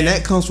surprised, man. And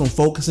that comes from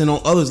focusing on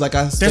others, like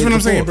I said. That's what I'm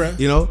before, saying, bro.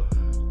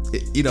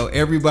 You know,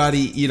 everybody.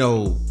 You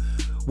know,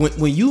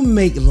 when you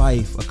make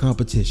life a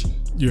competition,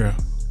 yeah,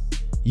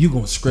 you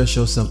gonna stress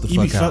yourself the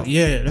fuck out.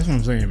 Yeah, that's what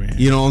I'm saying, man.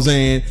 You know what I'm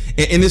saying?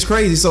 And it's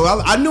crazy. So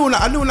I knew when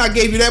I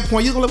gave you that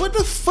point, you're gonna like, what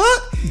the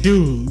fuck,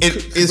 dude?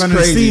 It's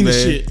crazy, man.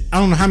 Shit. I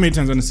don't know how many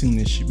times I've seen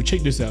this shit, but check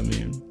this out,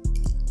 man.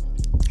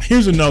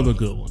 Here's another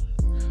good one.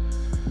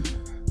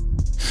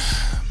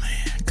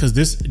 Cause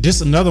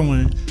this another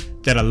one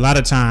that a lot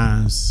of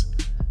times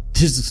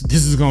this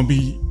is gonna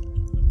be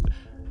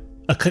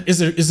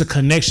it's a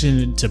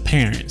connection to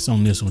parents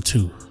on this one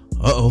too.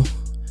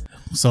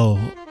 So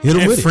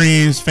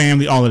friends,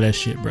 family, all of that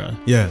shit, bro.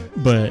 Yeah.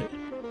 But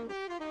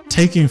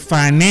taking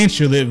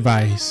financial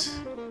advice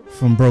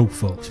from broke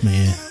folks,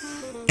 man.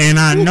 And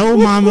I know,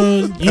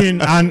 mama,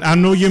 I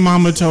know your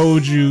mama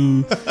told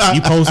you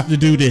supposed to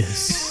do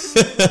this,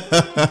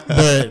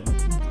 but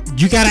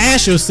you gotta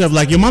ask yourself,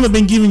 like, your mama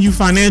been giving you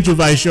financial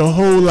advice your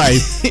whole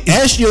life.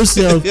 Ask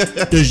yourself,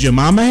 does your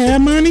mama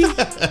have money?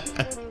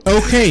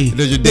 Okay.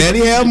 Does your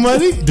daddy have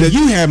money? Do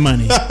you have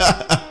money?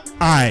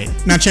 Alright,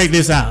 now check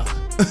this out.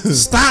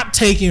 Stop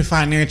taking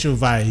financial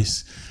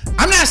advice.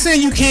 I'm not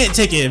saying you can't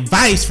take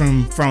advice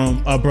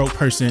from a broke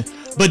person,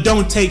 but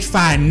don't take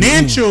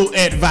financial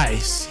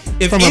advice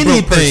from a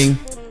broke person.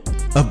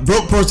 A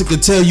broke person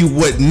could tell you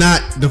what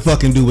not to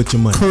fucking do with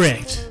your money.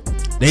 Correct.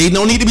 They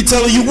don't need to be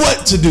telling you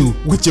what to do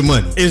with your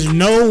money. There's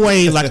no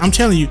way, like, I'm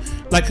telling you,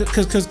 like,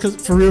 cause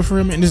for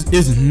real, man,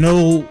 there's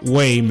no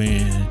way,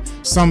 man,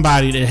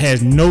 somebody that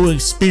has no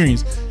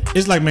experience,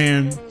 it's like,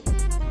 man,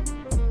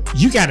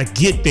 you gotta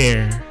get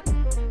there,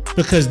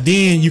 because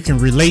then you can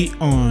relate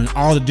on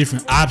all the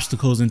different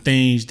obstacles and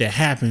things that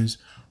happens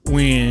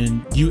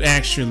when you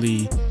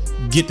actually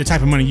get the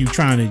type of money you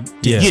trying to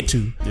get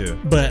to. Yeah.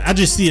 But I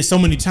just see it so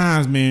many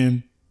times,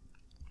 man.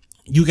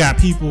 You got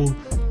people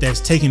that's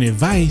taking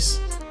advice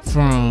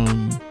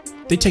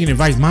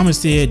mama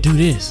said do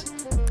this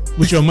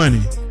with your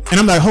money, and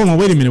I'm like, hold on,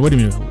 wait a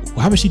minute,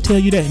 why would she tell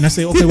you that? And I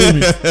say, okay, wait a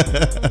minute.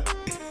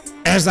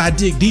 As I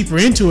dig deeper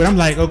into it, I'm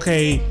like,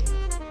 okay,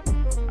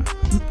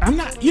 I'm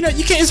not, you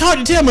can't, it's hard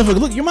to tell,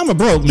 motherfucker, look, your mama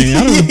broke, man.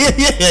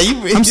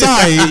 I'm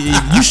sorry,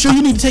 you sure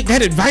you need to take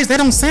that advice? That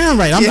don't sound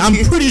right. I'm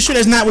pretty sure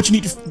that's not what you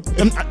need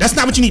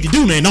to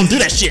do, man. Don't do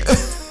that shit.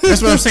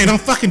 That's what I'm saying.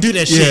 Don't fucking do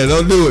that shit. Yeah,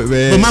 don't do it,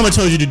 man. But mama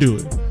told you to do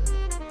it.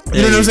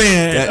 You know what I'm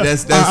saying?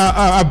 That's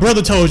our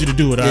brother told you to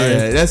do it.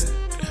 Yeah,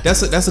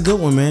 that's a good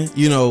one, man.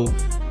 You know,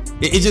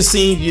 it just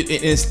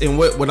seems, and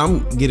what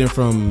I'm getting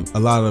from a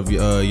lot of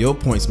your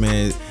points,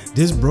 man.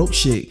 This broke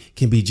shit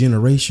can be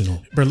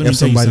generational. Bro, let me if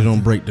tell you somebody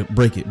something. don't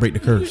break the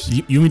curse.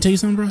 You want me to tell you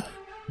something, bro?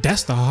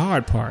 That's the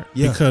hard part.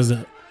 Yeah. Because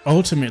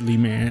ultimately,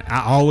 man,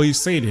 I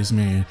always say this,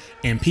 man,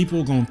 and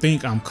people gonna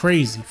think I'm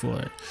crazy for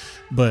it,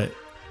 but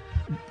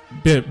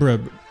bro,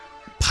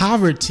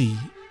 poverty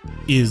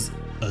is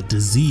a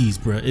disease,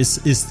 bro.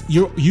 It's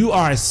you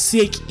are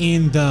sick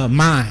in the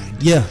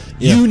mind. Yeah.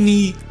 You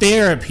need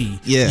therapy.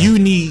 Yeah. You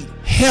need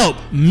help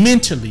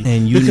mentally,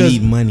 and you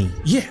need money.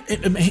 Yeah,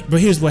 but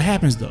here's what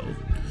happens though.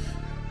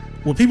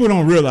 What people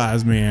don't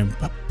realize, man,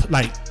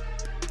 like,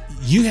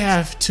 you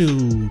have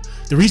to.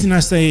 The reason I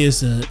say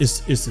it's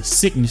a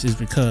sickness is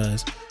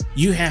because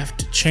you have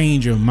to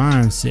change your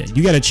mindset.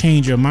 You got to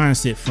change your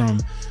mindset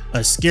from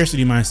a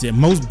scarcity mindset.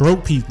 Most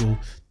broke people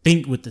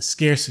think with the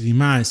scarcity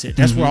mindset.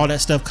 That's where all that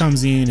stuff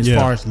comes in, as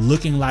far as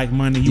looking like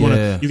money.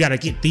 You got to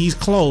get these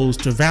clothes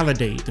to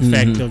validate the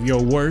fact of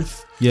your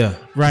worth. Yeah.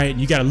 Right?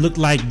 You got to look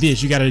like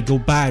this. You got to go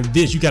buy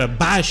this. You got to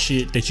buy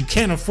shit that you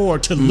can't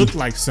afford to look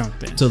like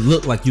something. To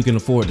look like you can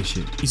afford the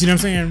shit. You see what I'm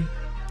saying?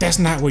 That's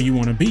not where you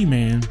want to be,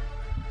 man.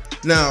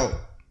 Now,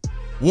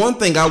 one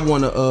thing I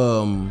want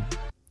to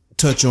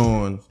touch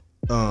on,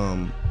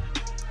 and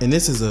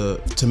this is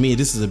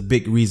a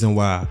big reason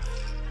why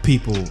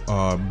people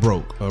are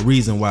broke. A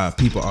reason why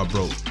people are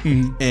broke.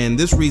 And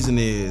this reason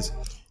is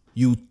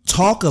you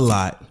talk a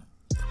lot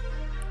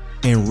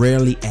and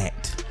rarely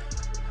act.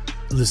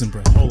 Listen,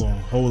 bro. Hold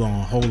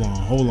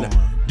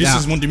on. This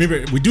is one.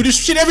 Remember, we do this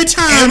shit every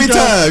time. Every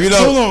time, you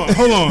know.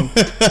 Hold on.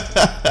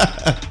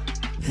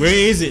 Where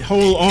is it?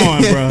 Hold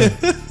on, bro.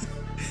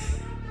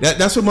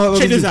 That's what my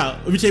check this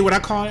out. Let me tell you what I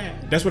call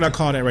that. That's what I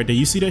call that right there.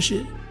 You see that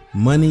shit?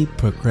 Money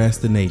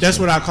procrastination. That's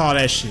what I call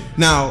that shit.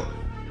 Now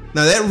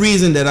that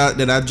reason that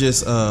I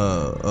just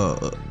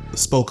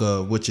spoke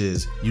of, which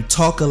is you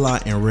talk a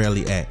lot and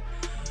rarely act.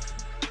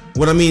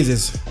 What I mean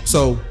is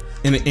so,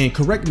 and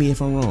correct me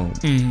if I'm wrong,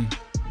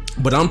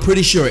 but I'm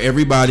pretty sure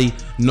everybody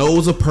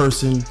knows a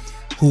person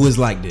who is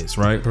like this,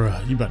 right?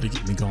 Bruh, you about to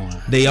get me going.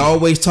 They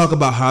always talk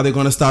about how they're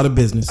going to start a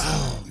business.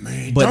 Oh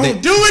man, but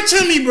don't do it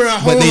to me,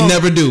 bruh. But they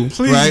never do,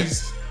 please.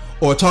 Right?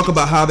 Or talk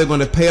about how they're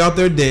going to pay off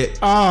their debt.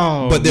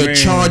 Oh, but they're man.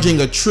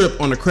 charging a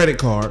trip on a credit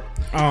card.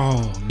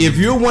 Oh, if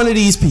you're one of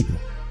these people,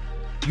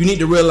 you need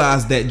to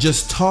realize that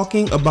just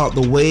talking about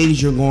the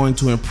ways you're going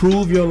to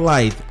improve your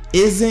life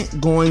isn't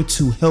going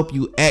to help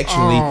you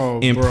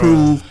actually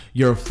improve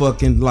your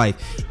fucking life.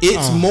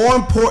 It's more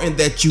important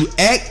that you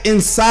act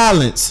in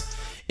silence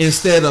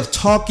instead of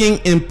talking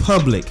in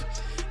public,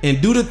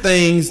 and do the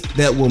things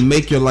that will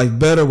make your life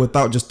better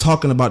without just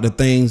talking about the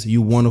things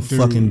you want to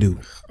fucking do.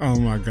 Oh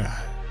my God.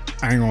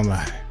 I ain't gonna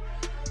lie.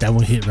 That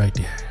one hit right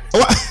there.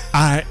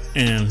 I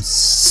am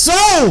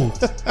so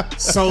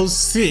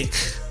sick.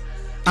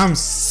 I'm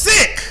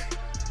sick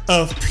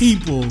of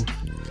people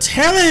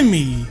telling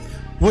me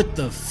what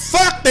the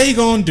fuck they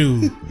gonna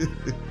do.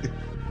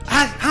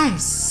 I'm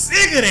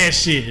sick of that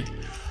shit.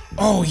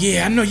 Oh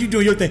yeah, I know you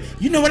doing your thing.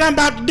 You know what I'm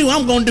about to do?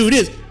 I'm gonna do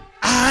this.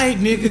 Alright,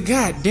 nigga,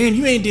 goddamn,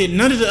 you ain't did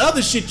none of the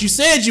other shit you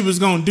said you was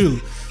gonna do.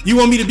 You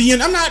want me to be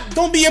in? I'm not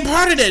gonna be a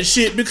part of that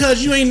shit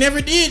because you ain't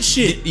never did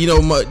shit. You know,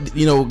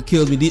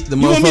 kills me. The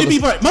you want me to be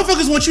part?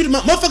 Motherfuckers want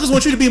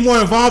you to be more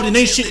involved in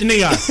they shit than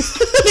they are.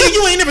 Nigga,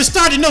 you ain't never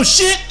started no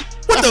shit.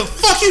 What the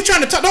fuck you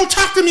trying to talk? Don't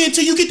talk to me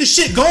until you get the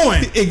shit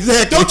going.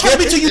 Exactly. Don't talk to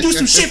me until you do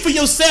some shit for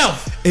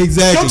yourself.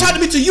 Exactly. Don't talk to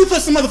me until you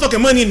put some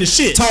motherfucking money in the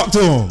shit. Talk to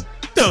him.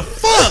 The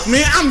fuck,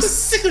 man? I'm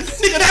sick of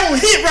nigga. That one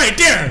hit right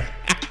there.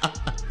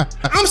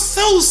 I'm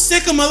so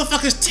sick of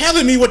motherfuckers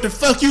telling me what the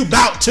fuck you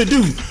about to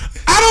do.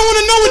 I don't want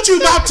to know what you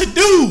about to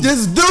do.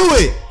 Just do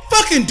it.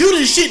 Fucking do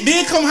this shit,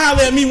 then come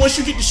holler at me once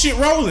you get the shit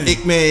rolling.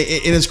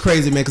 It is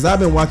crazy, man, because I've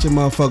been watching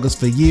motherfuckers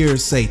for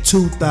years say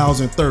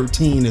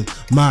 2013 is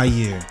my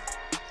year.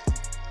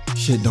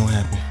 Shit don't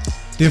happen.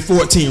 Then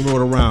 14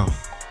 rolled around.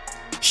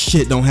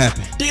 Shit don't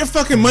happen. They're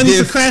fucking money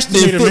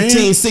procrastinator, man. Then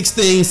 15, man.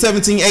 16,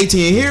 17,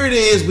 18. And here it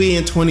is, we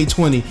in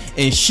 2020.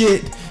 And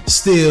shit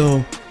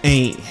still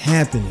ain't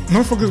happening.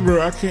 Motherfuckers,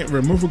 bro, I can't,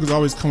 bro. Motherfuckers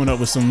always coming up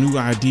with some new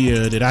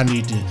idea that I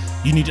need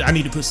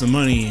to put some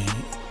money in.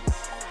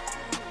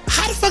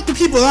 How the fuck do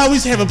people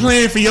always have a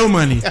plan for your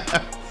money? How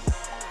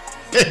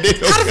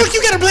the fuck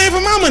you got a plan for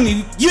my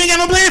money? You ain't got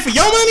no plan for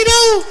your money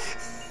though?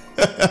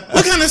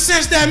 What kind of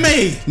sense that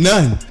made?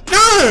 None.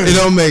 It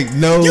don't make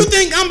no. You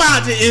think I'm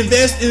about to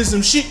invest in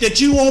some shit that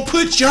you won't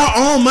put your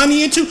own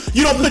money into?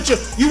 You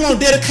won't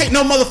dedicate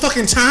no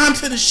motherfucking time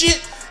to the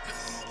shit?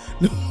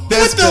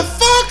 What the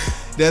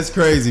fuck? That's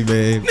crazy,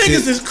 man.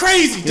 Niggas is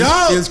crazy,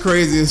 dog. It's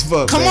crazy as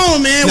fuck. Come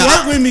on, man.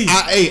 Work with me.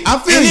 I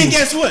feel and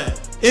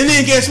you. And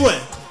then guess what?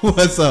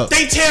 What's up?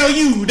 They tell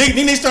you.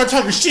 Then they start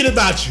talking shit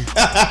about you.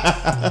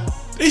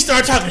 They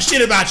start talking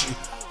shit about you.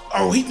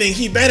 Oh, he think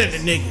he better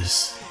than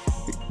niggas.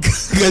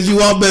 Because you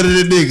are better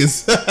than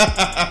niggas.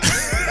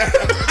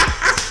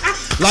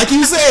 Like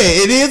you said,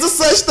 it is a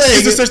such thing.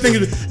 It's a such thing.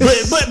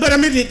 But I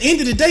mean, at the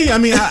end of the day, I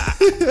mean,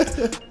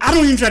 I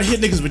don't even try to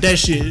hit niggas with that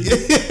shit.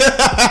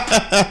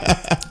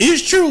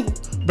 It's true,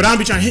 but I don't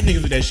be trying to hit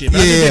niggas with that shit. But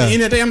at the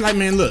end of the day, I'm like,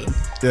 man, look.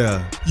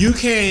 Yeah. You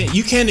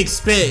can't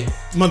expect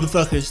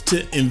motherfuckers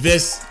to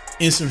invest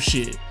in some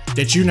shit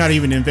that you're not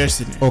even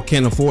invested in. Or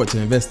can't afford to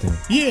invest in.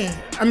 Yeah.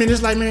 I mean,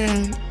 it's like,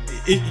 man,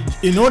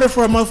 in order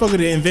for a motherfucker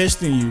to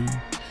invest in you,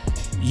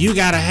 you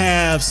gotta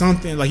have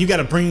something, like you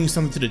gotta bring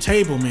something to the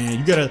table, man.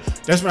 You gotta.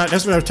 That's what I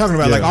was talking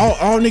about. Yeah. Like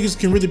all niggas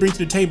can really bring to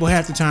the table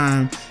half the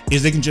time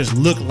is they can just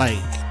look like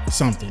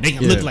something. They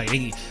can look like,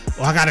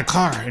 I got a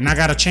car and I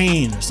got a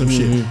chain or some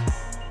shit.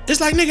 It's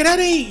like, nigga, that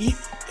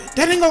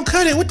ain't gonna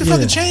cut it. What the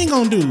fuck the chain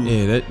gonna do?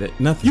 Yeah, that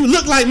nothing. You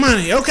look like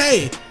money,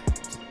 okay?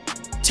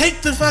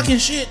 Take the fucking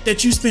shit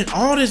that you spent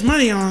all this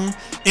money on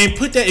and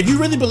put that. If you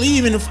really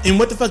believe in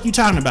what the fuck you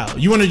talking about,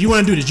 you wanna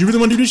do this. You really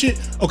wanna do this shit?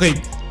 Okay,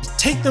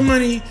 take the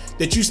money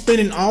that you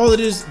spending on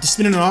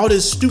all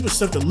this stupid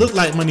stuff to look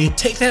like money.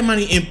 Take that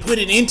money and put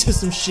it into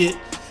some shit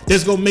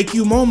that's gonna make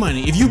you more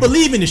money. If you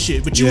believe in the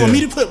shit, but you want me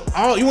to put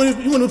you want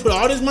to put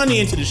all this money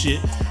into the shit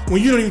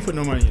when you don't even put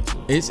no money into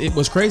it. It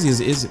what's crazy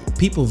is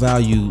people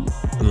value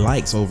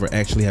likes over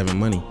actually having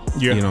money.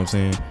 Yeah. You know what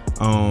I'm saying?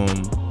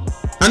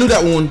 I knew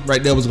that one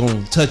right there was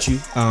gonna touch you.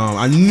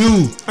 I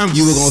knew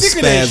you were gonna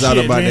spaz out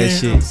about that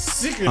shit. I'm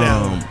sick of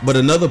that one. But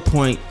another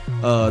point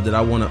that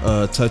I want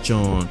to touch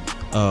on,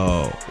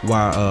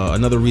 why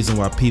another reason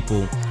why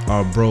people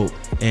are broke,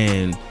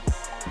 and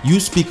you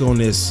speak on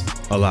this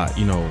a lot,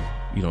 you know,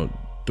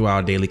 through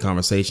our daily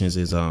conversations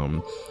is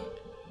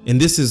and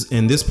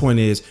this point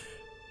is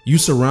you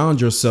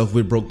surround yourself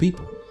with broke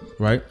people,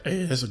 right?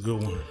 Hey, that's a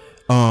good one.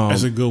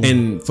 That's a good one.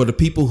 And for the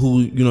people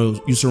who, you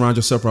know, you surround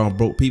yourself around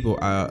broke people,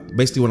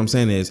 basically what I'm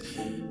saying is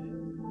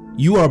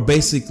you are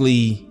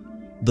basically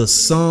the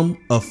sum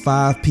of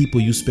 5 people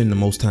you spend the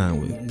most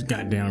time with.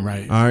 Goddamn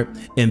right. All right.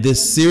 And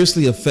this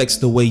seriously affects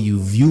the way you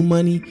view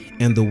money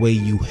and the way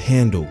you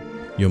handle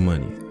your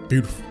money.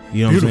 Beautiful.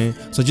 You know what I'm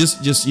saying? So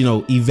just you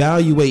know,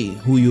 evaluate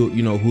who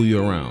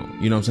you're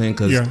around. You know what I'm saying?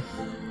 Because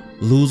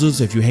losers,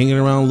 if you're hanging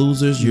around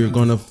losers, you're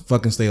gonna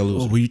fucking stay a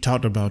loser. We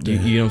talked about that.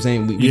 You know what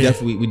I'm saying?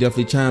 We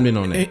definitely chimed in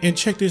on that. And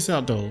check this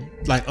out though.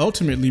 Like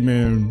ultimately,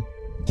 man,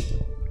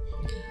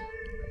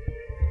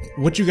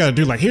 what you gotta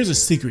do, like here's a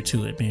secret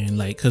to it, man.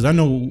 Like, cause I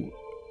know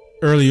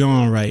early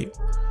on, right,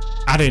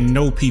 I didn't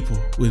know people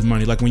with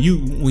money. Like when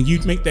you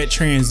make that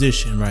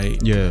transition,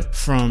 right? Yeah.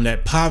 From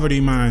that poverty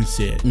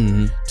mindset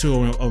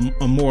to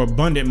a more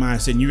abundant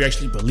mindset, and you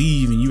actually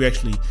believe and you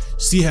actually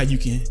see how you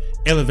can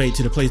elevate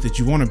to the place that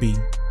you want to be.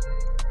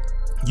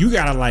 You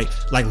gotta like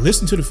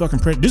listen to the fucking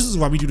press. This is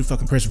why we do the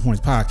fucking Pressure Points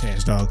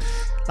podcast, dog.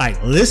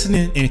 Like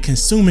listening and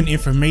consuming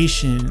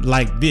information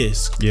like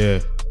this. Yeah.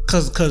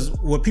 Cause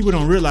what people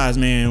don't realize,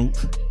 man,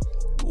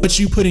 what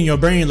you put in your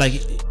brain,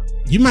 like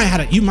you might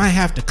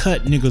have to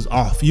cut niggas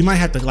off. You might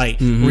have to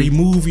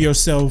remove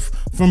yourself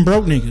from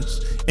broke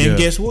niggas. And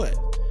guess what?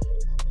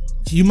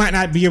 You might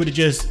not be able to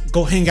just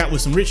go hang out with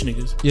some rich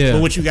niggas. Yeah.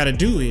 But what you got to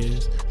do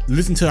is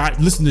listen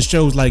to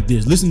shows like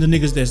this. Listen to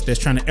niggas that's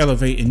trying to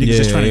elevate and niggas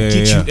that's trying to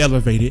get you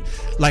elevated.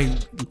 Like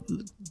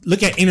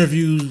look at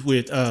interviews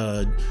with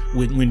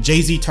when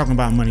Jay-Z talking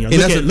about money. Or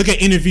look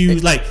at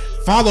interviews, like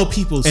follow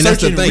people. And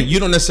that's the thing. You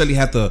don't necessarily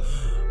have to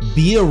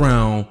be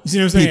around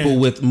people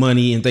with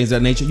money and things of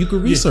that nature. You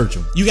can research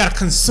them. You gotta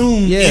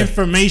consume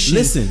information.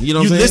 Listen, you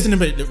know what I'm saying?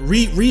 Listen to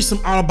read some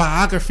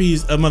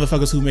autobiographies of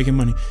motherfuckers who making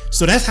money.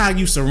 So that's how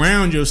you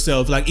surround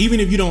yourself. Like even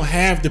if you don't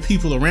have the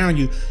people around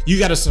you, you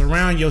gotta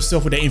surround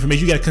yourself with that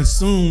information. You gotta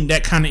consume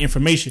that kind of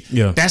information.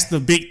 Yeah, that's the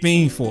big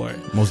thing for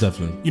it. Most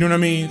definitely. You know what I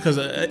mean? Because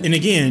and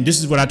again, this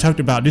is what I talked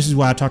about. This is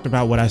why I talked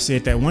about what I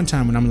said that one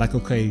time when I'm like,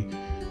 okay,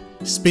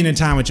 spending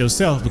time with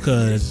yourself,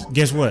 because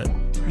guess what?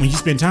 When you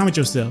spend time with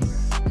yourself,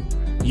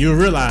 you'll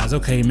realize,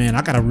 okay, man,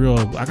 I got a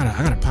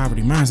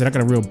poverty mindset. I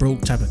got a real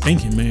broke type of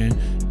thinking, man.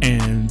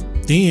 And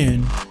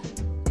then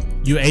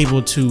you're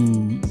able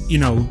to, you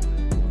know,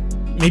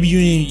 maybe you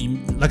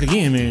ain't, like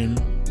again, man,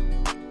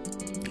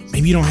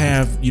 maybe you don't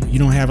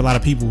have a lot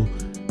of people.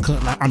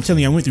 I'm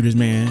telling you, I went through this,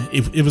 man.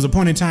 It was a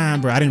point in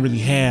time where I didn't really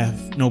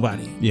have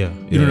nobody. Yeah.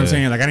 You know what I'm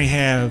saying? Like I didn't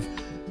have.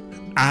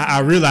 I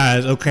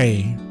realized,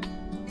 okay,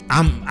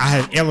 I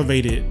had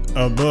elevated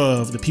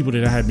above the people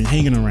that I had been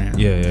hanging around.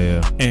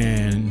 Yeah.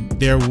 And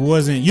there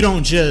wasn't. You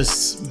don't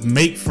just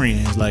make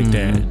friends like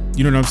that.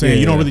 You know what I'm saying?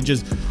 You don't really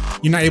just.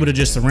 You're not able to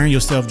just surround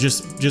yourself.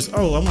 Just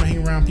oh, I want to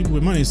hang around people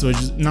with money. So it's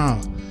just no.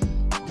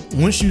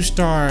 Once you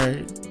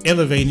start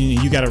elevating,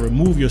 and you got to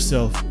remove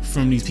yourself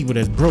from these people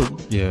that's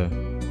broke. Yeah.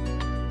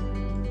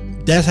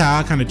 That's how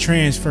I kind of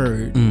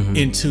transferred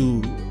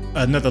into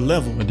another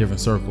level, a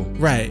different circle.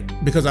 Right,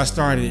 because I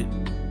started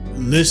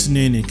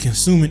listening and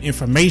consuming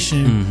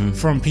information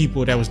from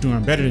people that was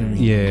doing better than me.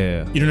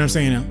 Yeah, you know what I'm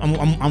saying?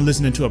 I'm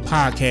listening to a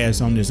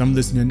podcast on this. I'm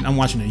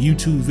watching a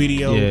YouTube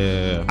video.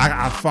 Yeah,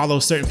 I follow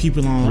certain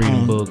people on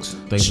reading books,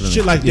 things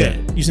shit like that.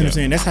 You see what I'm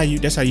saying? That's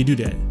how you do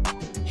that.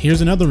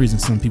 Here's another reason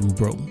some people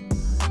broke,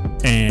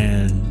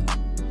 and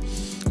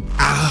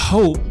I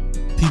hope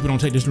people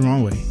don't take this the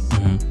wrong way.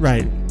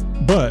 Right,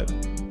 but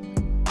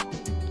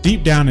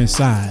deep down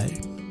inside,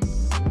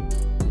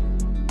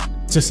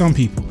 to some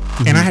people.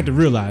 And I had to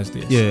realize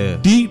this. Yeah.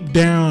 Deep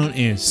down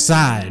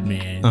inside,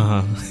 man,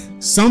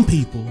 some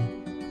people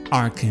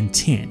are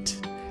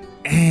content.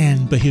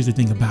 But here's the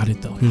thing about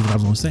it, though. Here's what I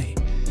was going to say.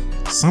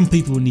 Some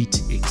people need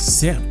to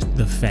accept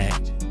the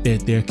fact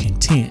that they're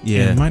content.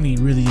 Yeah. And money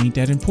really ain't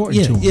that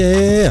important to them.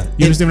 Yeah.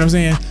 You understand what I'm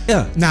saying?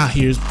 Yeah. Now,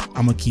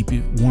 I'm going to keep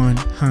it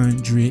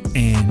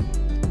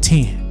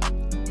 110.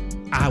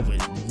 I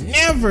would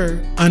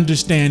never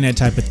understand that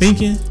type of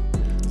thinking.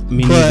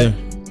 Me neither.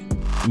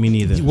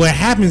 What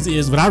happens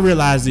is, what I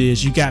realize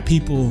is, you got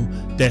people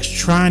that's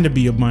trying to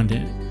be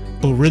abundant,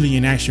 but really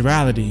in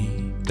actuality,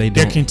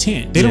 they're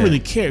content. They don't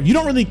really care. If you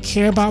don't really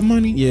care about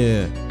money,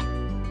 you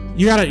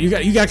gotta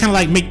kind of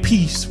like make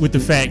peace with the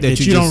fact that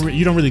you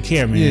don't really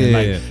care,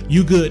 man.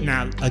 You good.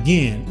 Now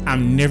again,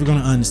 I'm never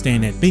gonna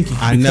understand that thinking.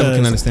 I never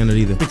can understand it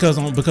either. Because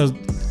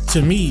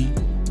to me,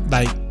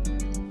 like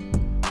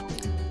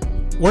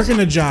working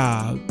a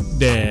job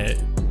that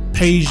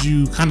pays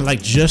you kind of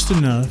like just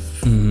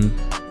enough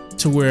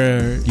to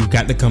where you've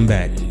got to come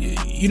back.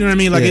 You know what I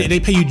mean? Like they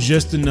pay you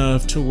just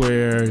enough to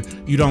where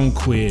you don't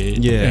quit.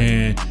 Yeah.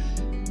 And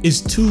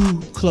it's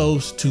too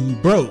close to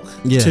broke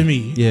to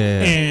me.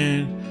 Yeah.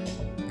 And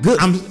good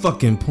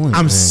fucking point.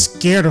 I'm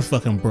scared of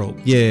fucking broke.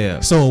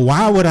 Yeah. So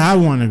why would I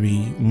want to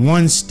be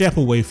one step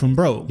away from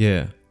broke?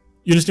 Yeah.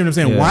 You understand what I'm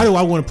saying? Yeah. Why do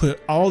I want to put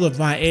all of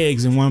my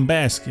eggs in one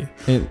basket?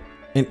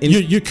 And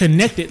you're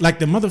connected, like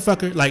the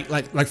motherfucker,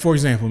 like for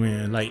example,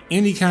 man, like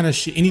any kind of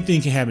shit,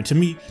 anything can happen. To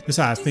me, that's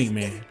how I think,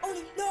 man.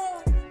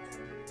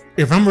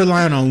 If I'm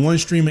relying on one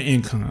stream of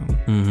income,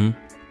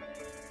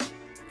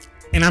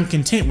 and I'm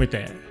content with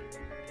that,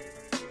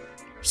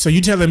 so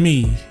you telling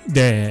me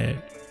that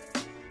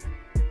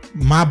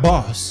my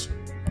boss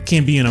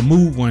can be in a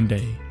mood one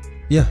day,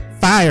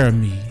 fire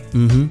me,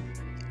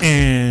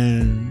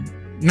 and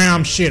now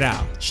I'm shit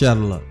out. Shut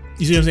up.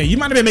 You see what I'm saying? You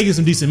might have been making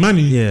some decent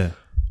money,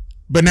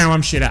 but now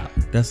I'm shit out.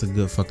 That's a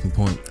good fucking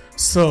point.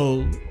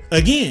 So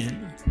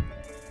again,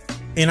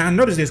 and I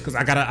noticed this because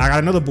I got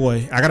another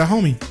boy. I got a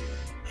homie.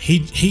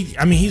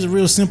 I mean, he's a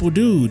real simple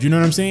dude. You know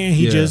what I'm saying?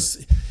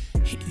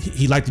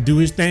 He like to do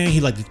his thing.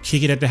 He like to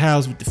kick it at the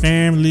house with the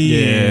family.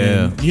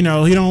 Yeah. And, you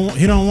know, he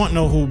don't want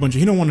no whole bunch of.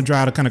 He don't want to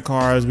drive the kind of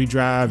cars we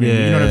drive. And,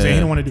 you know what I'm saying? He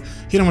don't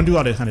want to do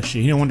all that kind of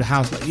shit. He don't want the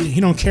house. Like,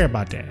 he don't care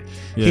about that.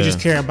 Yeah. He just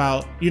care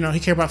about, you know, he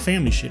care about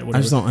family shit or whatever.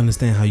 I just don't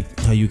understand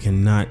how you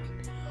cannot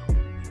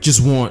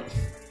just want,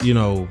 you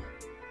know,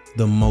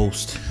 the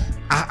most.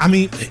 I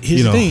mean,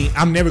 here's the thing.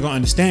 I'm never gonna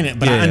understand it,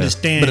 but I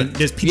understand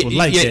there's people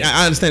like that.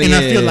 I understand it. And I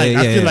feel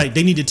yeah. like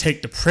they need to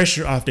take the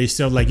pressure off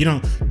themselves. Like, you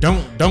know,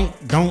 don't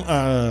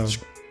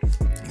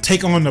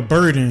take on the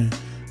burden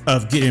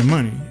of getting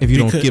money if you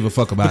don't give a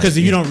fuck about it. Because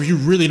you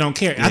really don't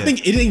care. I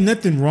think it ain't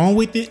nothing wrong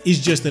with it. It's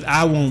just that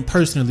I won't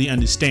personally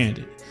understand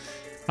it.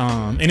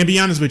 And to be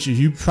honest with you,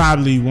 you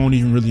probably won't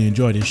even really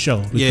enjoy this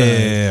show.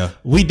 Because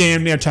we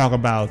damn near talk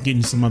about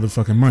getting some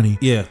motherfucking money.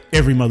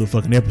 Every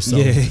motherfucking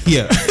episode.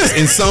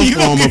 In some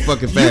form of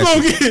fucking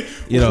fashion.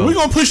 We're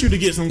gonna push you to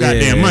get some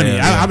goddamn money.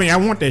 I mean, I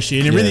want that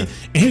shit. And really, and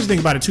here's the thing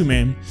about it too,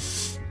 man.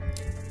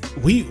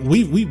 We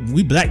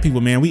black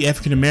people, man. We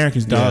African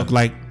Americans, dog.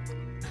 Like,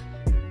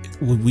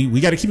 we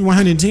got to keep it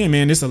 110,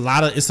 man. It's a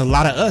lot of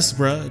us,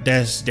 bro.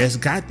 That's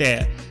got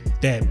that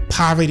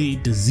poverty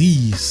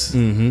disease.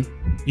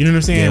 You know what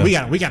I'm saying? We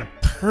got to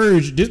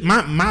purge this.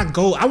 My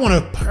goal, I want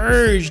to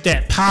purge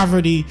that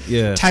poverty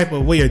type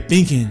of way of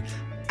thinking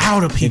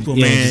out of people,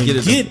 man.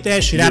 Get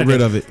that shit out of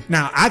rid of it.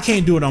 Now, I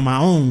can't do it on my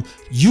own.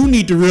 You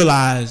need to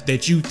realize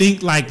that you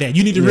think like that.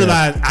 You need to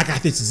realize I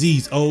got this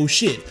disease. Oh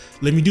shit.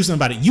 Let me do something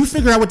about it. You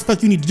figure out what the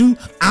fuck you need to do.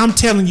 I'm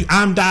telling you,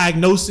 I'm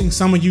diagnosing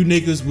some of you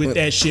niggas with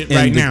that shit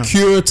right now. And the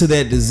cure to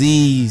that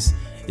disease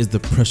is the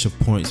Pressure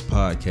Points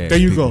podcast. There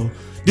you go.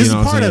 This is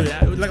part of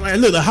it. Like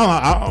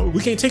look,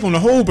 we can't take on the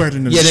whole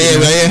burden of this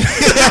shit.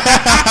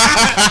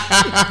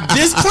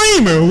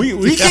 Disclaimer: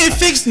 we can't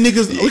fix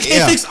niggas. We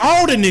can't fix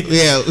all the niggas.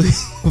 Yeah,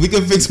 we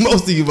can fix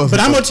most of you. But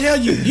I'm gonna tell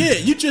you,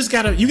 you just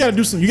gotta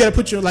do something. You gotta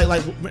put your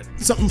like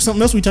something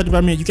else we talked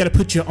about, man. You gotta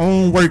put your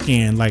own work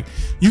in. Like,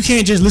 you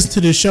can't just listen to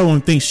this show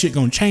and think shit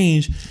gonna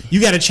change. You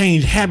gotta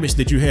change habits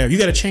that you have. You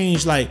gotta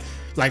change like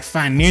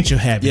financial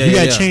habits. You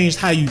gotta change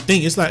how you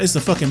think. It's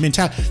a fucking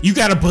mentality. You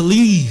gotta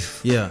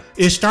believe.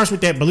 It starts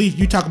with that belief.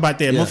 You talk about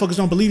that. Motherfuckers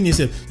don't believe in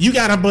yourself. You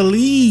gotta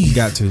believe.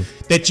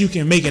 That you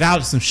can make it out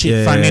of some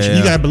shit financially.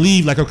 You gotta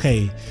believe, like,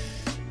 okay,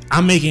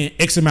 I'm making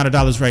X amount of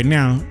dollars right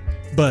now,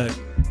 but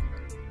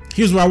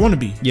here's where I want to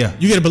be.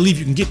 You gotta believe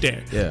you can get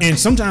there. And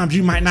sometimes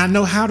you might not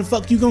know how the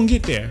fuck you gonna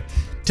get there.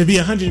 To be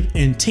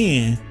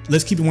 110,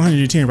 let's keep it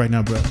 110 right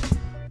now, bro.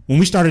 When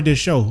we started this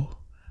show,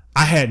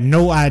 I had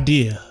no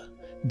idea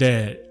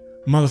that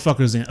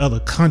motherfuckers in other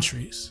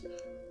countries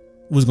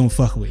was gonna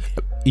fuck with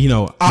it. You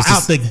know,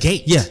 out the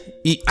gate.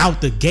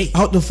 Out the gate.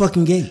 Out the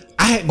fucking gate.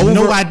 I had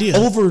no idea.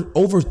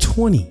 Over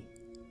 20.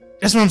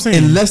 That's what I'm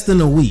saying. In less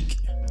than a week.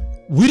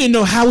 We didn't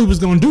know how we was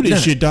gonna do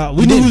this shit, dog.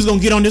 We knew we was gonna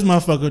get on this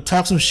motherfucker,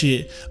 talk some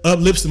shit,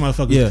 uplift the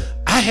motherfucker.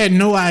 I had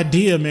no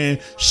idea, man.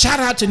 Shout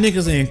out to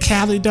niggas in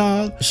Cali,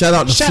 dog. Shout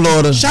out to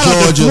Florida, shout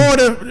Georgia. Out to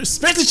Florida.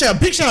 Especially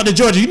big shout out to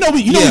Georgia. You know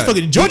we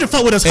fucking Georgia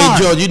fuck with us hard.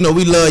 Hey Georgia, you know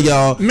we love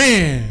y'all.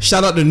 Man.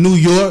 Shout out to New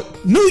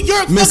York,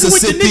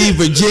 Mississippi,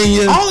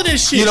 Virginia. All of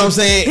this shit. You know what I'm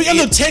saying? We got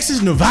little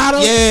Texas,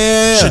 Nevada.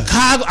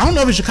 Chicago. I don't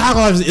know if it's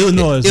Chicago or if it's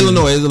Illinois.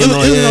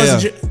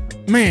 Illinois.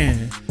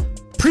 Man,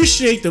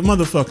 appreciate the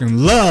motherfucking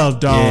love,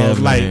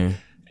 dog. Man.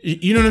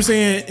 You know what I'm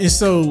saying? And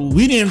so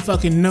we didn't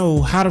fucking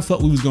know how the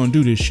fuck we was gonna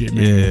do this shit,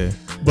 man.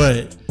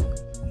 But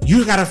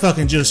you gotta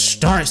fucking just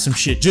start some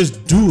shit.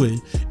 Just do it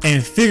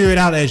and figure it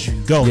out as you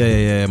go. Most you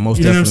know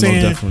definitely, what I'm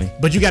saying? Most definitely.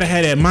 But you gotta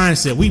have that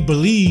mindset. We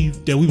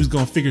believed that we was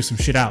gonna figure some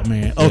shit out,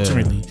 man,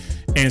 ultimately.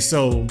 And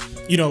so,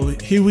 you know,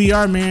 here we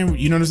are, man.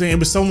 You know what I'm saying? It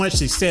was so much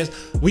success.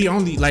 We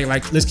only like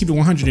let's keep it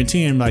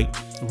 110. Like,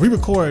 we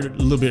record a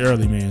little bit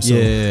early, man. So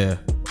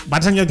by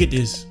the time y'all get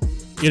this,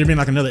 it'd have been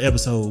like another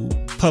episode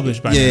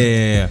published by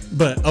now.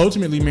 But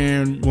ultimately,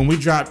 man, when we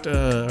dropped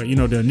the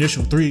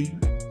initial three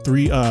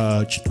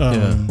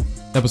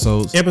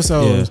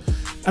episodes.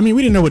 I mean,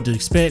 we didn't know what to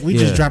expect. We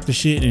just dropped the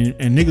shit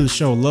and niggas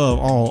show love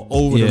all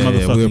over the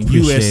motherfucking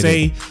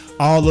USA,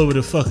 all over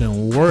the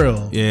fucking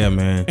world.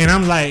 Man. And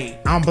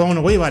I'm blown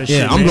away by the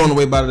shit. I'm blown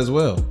away by it as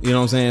well. You know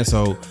what I'm saying?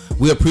 So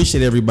we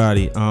appreciate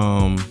everybody.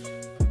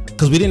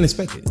 Cause we didn't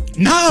expect it.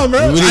 No,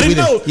 bro. I didn't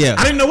know.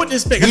 I didn't know what to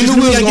expect. We knew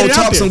we was gonna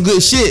talk some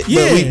good shit.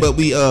 But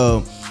we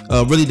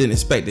Really didn't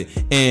expect it.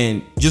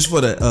 And just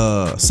for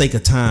the sake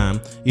of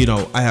time, you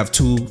know, I have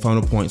 2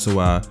 final points so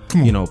why,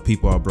 you know,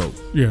 people are broke.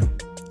 Yeah.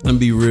 Let me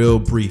be real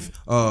brief.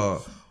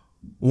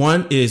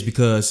 One is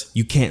because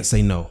you can't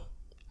say no.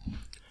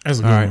 That's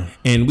a good one.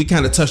 And we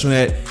kind of touched on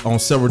that on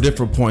several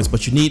different points,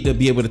 but you need to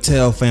be able to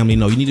tell family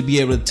no. You need to be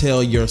able to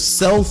tell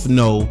yourself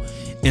no,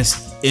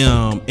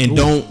 and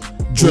don't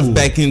drift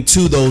back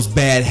into those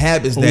bad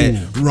habits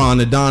that Ron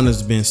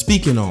Adonna's been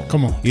speaking on.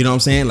 Come on. You know what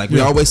I'm saying? Like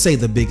we always say,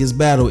 the biggest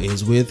battle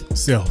is with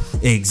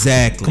self.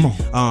 Exactly. Come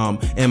on.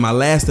 And my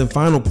last and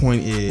final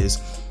point is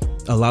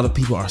a lot of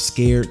people are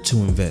scared to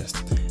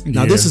invest.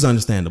 Now this is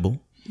understandable.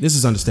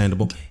 It's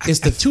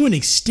to an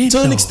extent.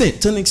 To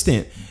an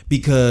extent,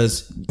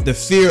 because the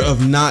fear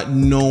of not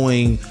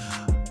knowing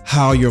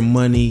how your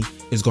money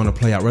is going to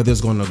play out, whether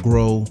it's going to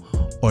grow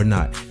or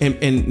not.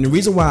 And the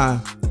reason why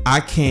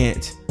I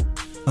can't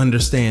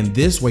understand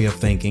this way of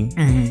thinking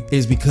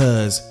is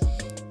because,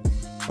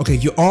 okay,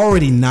 you're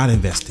already not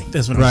investing.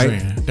 That's what I'm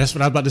saying. That's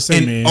what I was about to say,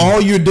 and man. all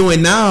you're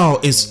doing now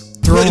is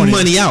throwing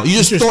money out.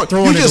 You just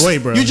throwing it away,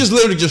 bro. You just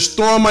literally just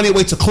throwing money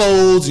away to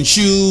clothes and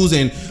shoes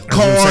and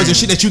cars and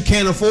shit that you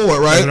can't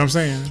afford, right? That's what I'm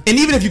saying. And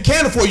even if you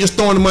can't afford, you're just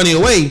throwing the money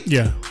away.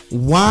 Yeah.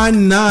 Why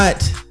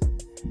not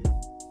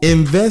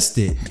invest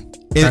it?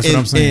 That's what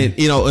I'm saying. And,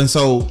 you know, and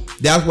so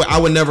that's what I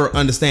would never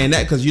understand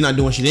that, because you're not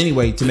doing shit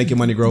anyway to make your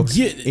money grow.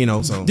 Yeah, you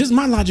know, so this is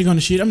my logic on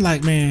the shit. I'm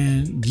like,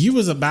 man, you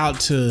was about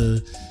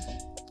to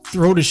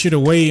throw the shit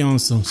away on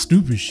some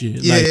stupid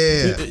shit.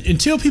 Yeah. Like,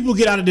 until people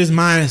get out of this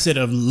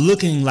mindset of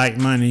looking like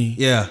money,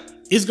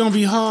 it's gonna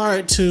be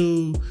hard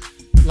to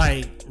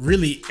like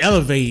really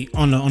elevate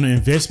on the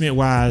investment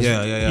wise.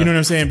 Yeah. You know what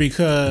I'm saying?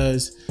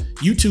 Because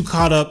you too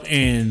caught up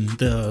in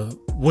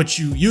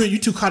you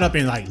too caught up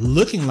in like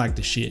looking like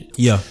the shit.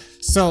 Yeah.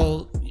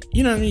 So,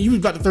 you know what I mean? You was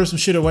about to throw some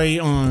shit away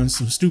on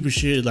some stupid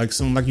shit, like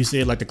you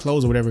said, like the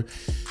clothes or whatever.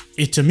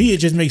 To me, it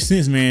just makes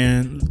sense,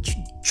 man.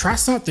 Try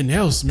something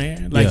else,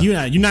 man. Like you're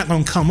not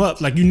gonna come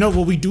up. Like, you know,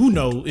 what we do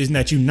know is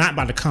that you're not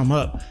about to come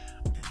up,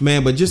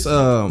 man. But just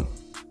stop,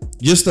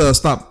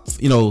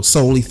 you know,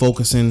 solely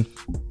focusing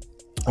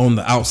on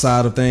the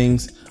outside of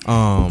things.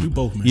 You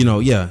both, man. You know,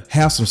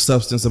 have some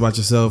substance about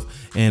yourself,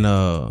 and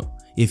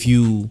if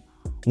you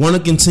want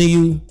to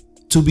continue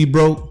to be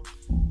broke,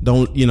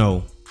 don't, you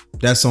know,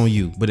 that's on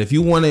you. But if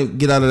you want to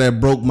get out of that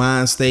broke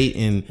mind state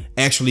and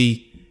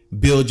actually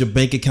build your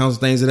bank accounts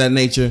and things of that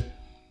nature,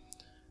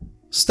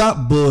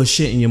 stop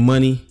bullshitting your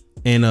money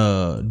and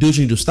do what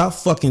you do. Stop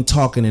fucking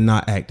talking and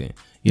not acting.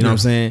 You know what I'm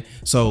saying?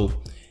 So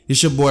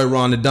it's your boy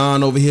Ron the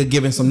Don over here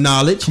giving some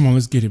knowledge. Come on,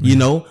 let's get it, man. You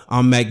know,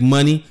 I'm Mac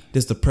Money.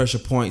 This is the Pressure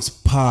Points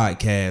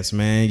podcast,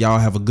 man. Y'all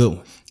have a good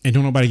one. And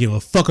don't nobody give a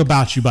fuck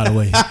about you, by the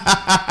way.